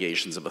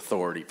delegations of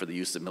authority for the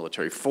use of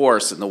military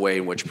force and the way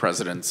in which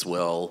presidents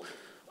will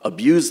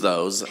abuse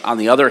those. On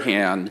the other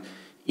hand,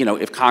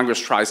 if Congress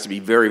tries to be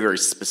very, very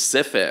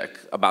specific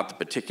about the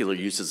particular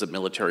uses of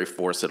military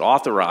force it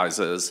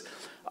authorizes,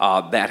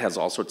 that has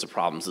all sorts of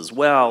problems as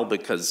well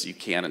because you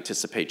can't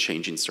anticipate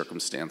changing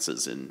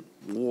circumstances in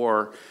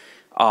war.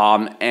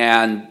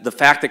 And the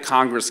fact that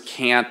Congress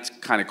can't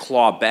kind of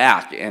claw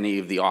back any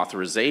of the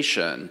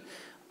authorization,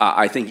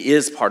 I think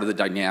is part of the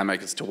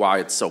dynamic as to why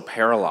it's so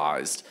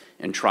paralyzed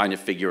in trying to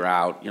figure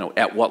out,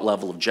 at what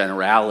level of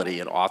generality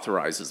it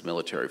authorizes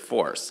military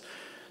force.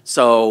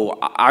 So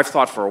I've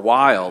thought for a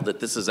while that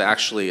this is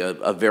actually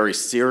a very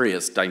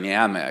serious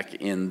dynamic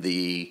in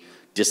the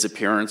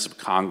disappearance of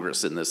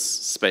Congress in this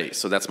space.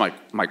 So that's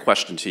my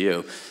question to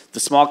you.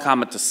 The small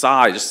comment to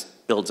Cy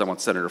just builds on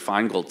what Senator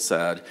Feingold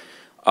said.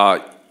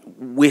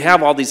 We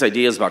have all these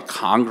ideas about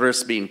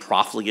Congress being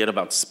profligate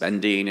about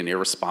spending and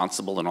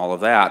irresponsible and all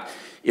of that.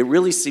 It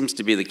really seems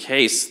to be the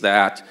case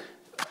that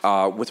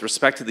with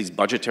respect to these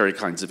budgetary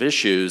kinds of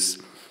issues,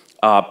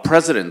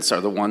 presidents are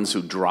the ones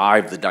who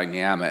drive the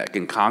dynamic,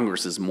 and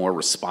Congress is more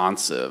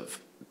responsive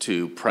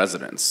to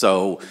presidents.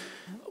 So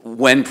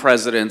when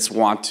presidents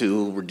want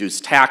to reduce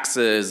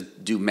taxes,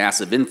 do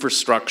massive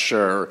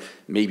infrastructure,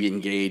 maybe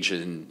engage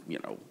in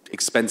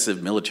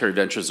expensive military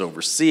ventures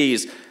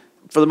overseas,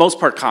 for the most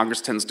part, Congress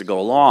tends to go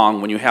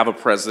along. When you have a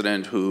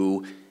president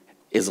who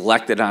is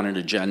elected on an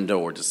agenda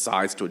or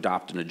decides to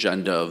adopt an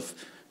agenda of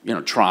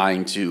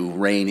trying to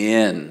rein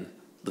in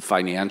the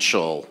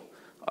financial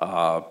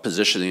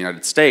position of the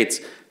United States,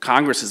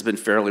 Congress has been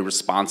fairly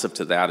responsive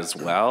to that as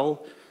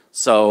well.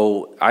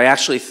 So I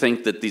actually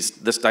think that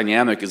this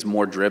dynamic is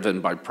more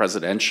driven by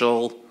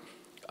presidential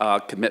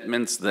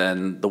commitments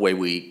than the way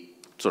we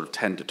sort of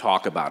tend to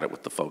talk about it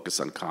with the focus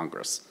on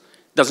Congress.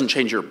 It doesn't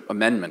change your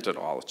amendment at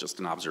all, it's just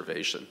an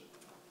observation.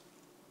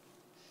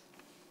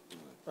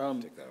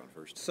 Take that one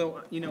first.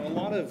 So,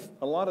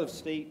 a lot of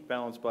state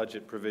balanced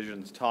budget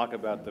provisions talk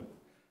about the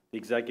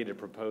executive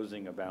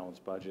proposing a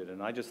balanced budget,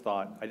 and I just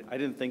thought, I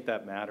didn't think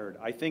that mattered.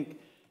 I think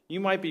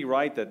you might be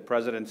right that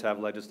presidents have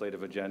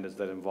legislative agendas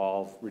that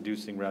involve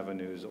reducing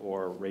revenues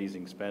or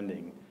raising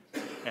spending,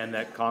 and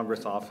that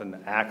Congress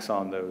often acts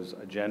on those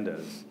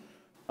agendas.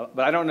 But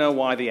I don't know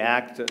why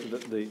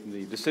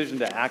the decision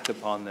to act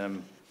upon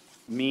them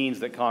means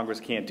that Congress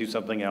can't do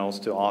something else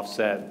to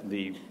offset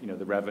the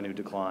revenue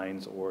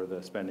declines or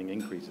the spending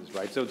increases,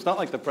 right? So it's not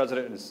like the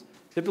president is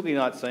typically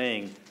not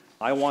saying,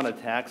 I want a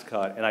tax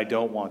cut and I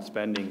don't want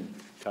spending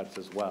cuts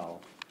as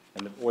well.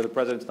 Or the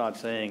president's not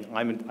saying,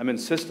 I'm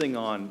insisting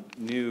on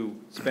new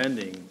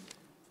spending,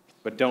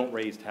 but don't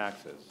raise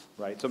taxes,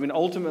 right? So I mean,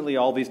 ultimately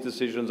all these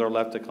decisions are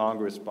left to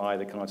Congress by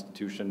the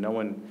Constitution. No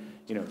one,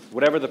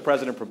 whatever the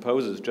president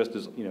proposes, just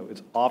as,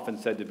 it's often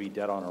said to be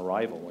dead on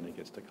arrival when it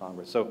gets to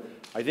Congress. So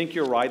I think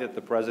you're right that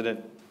the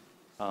president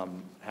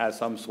has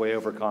some sway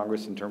over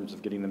Congress in terms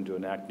of getting them to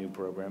enact new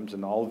programs,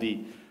 and all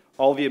the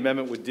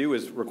amendment would do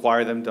is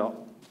require them to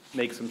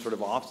make some sort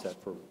of offset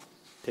for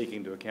taking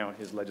into account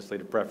his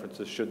legislative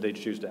preferences should they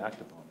choose to act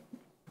upon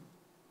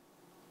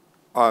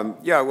it.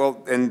 Yeah,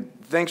 well, and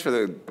thanks for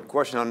the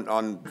question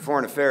on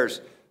foreign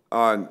affairs.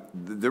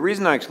 The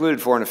reason I excluded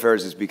foreign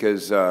affairs is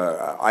because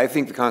I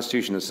think the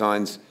Constitution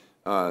assigns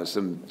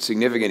some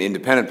significant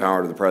independent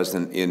power to the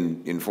president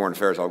in foreign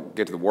affairs. I'll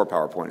get to the war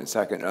power point in a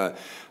second. And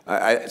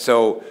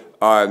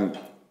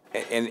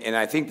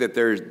I think that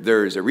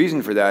there's a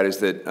reason for that, is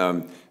that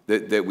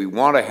that we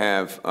want to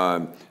have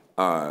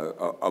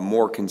a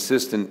more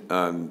consistent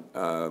and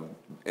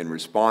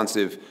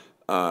responsive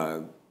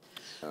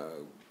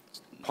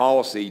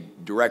policy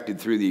directed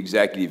through the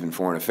executive in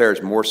foreign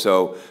affairs, more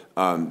so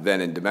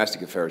than in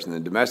domestic affairs. And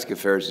in domestic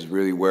affairs is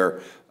really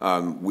where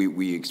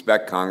we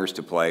expect Congress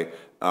to play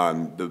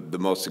the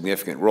most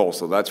significant role.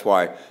 So that's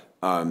why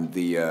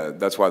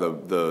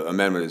the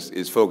amendment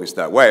is focused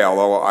that way.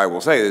 Although I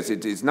will say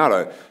it's not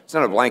a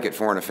blanket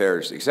foreign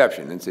affairs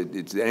exception.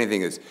 It's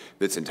anything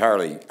that's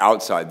entirely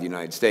outside the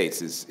United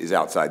States is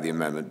outside the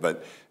amendment.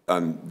 But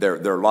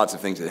there are lots of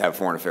things that have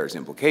foreign affairs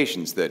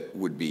implications that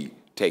would be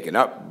taken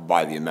up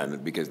by the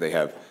amendment because they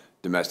have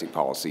domestic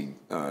policy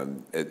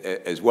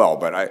as well.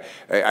 But I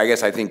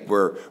guess I think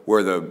where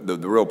the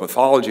real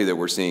pathology that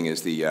we're seeing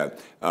is the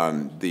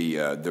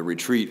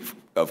retreat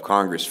of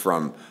Congress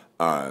from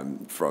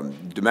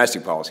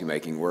domestic policy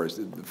making, whereas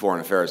the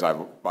foreign affairs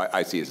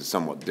I see as a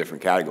somewhat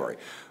different category.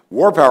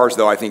 War powers,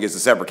 though, I think is a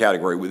separate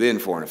category within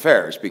foreign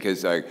affairs,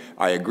 because I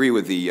agree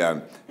with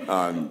the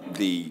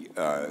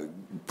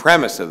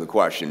premise of the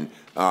question,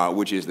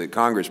 which is that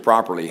Congress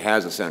properly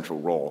has a central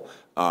role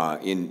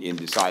in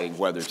deciding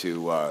whether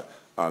to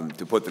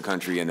put the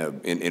country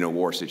in a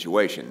war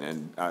situation.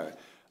 And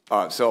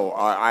so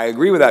I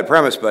agree with that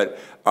premise, but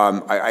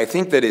I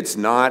think that it's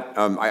not.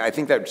 I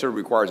think that sort of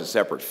requires a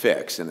separate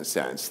fix in a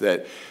sense,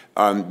 that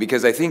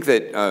because I think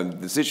that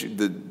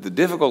the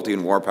difficulty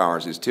in war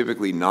powers is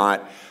typically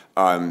not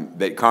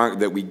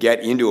that we get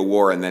into a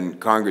war and then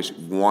Congress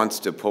wants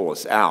to pull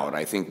us out.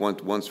 I think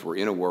once we're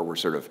in a war, we're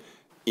sort of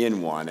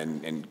in one,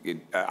 and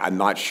I'm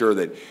not sure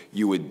that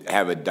you would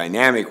have a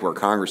dynamic where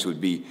Congress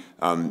would be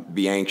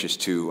anxious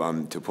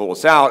to pull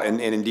us out. And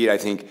indeed, I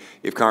think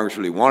if Congress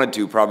really wanted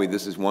to, probably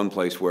this is one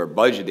place where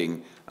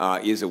budgeting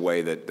is a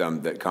way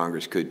that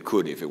Congress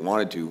could, if it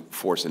wanted to,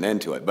 force an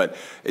end to it. But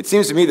it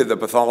seems to me that the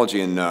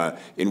pathology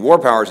in war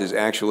powers is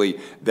actually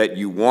that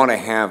you want to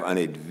have an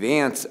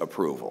advance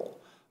approval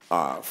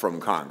from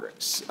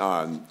Congress,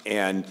 the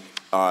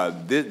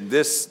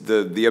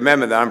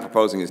amendment that I'm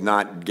proposing is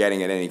not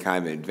getting at any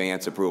kind of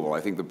advance approval.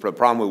 I think the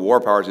problem with war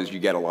powers is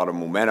you get a lot of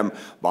momentum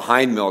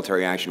behind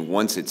military action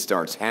once it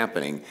starts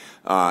happening,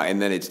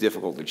 and then it's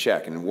difficult to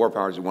check. And war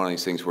powers are one of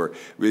these things where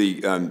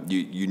really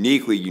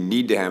uniquely you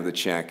need to have the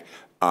check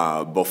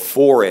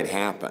before it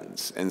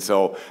happens. And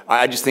so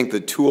I just think the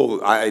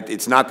tool,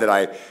 it's not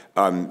that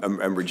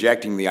I'm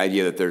rejecting the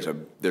idea that there's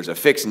a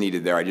fix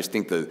needed there. I just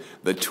think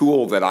the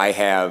tool that I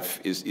have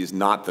is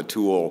not the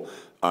tool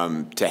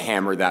to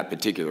hammer that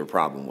particular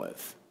problem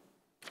with.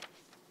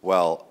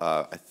 Well,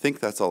 I think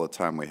that's all the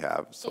time we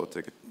have, so we'll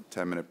take a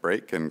 10-minute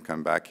break and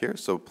come back here.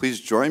 So please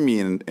join me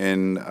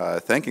in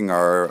thanking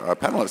our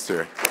panelists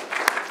here.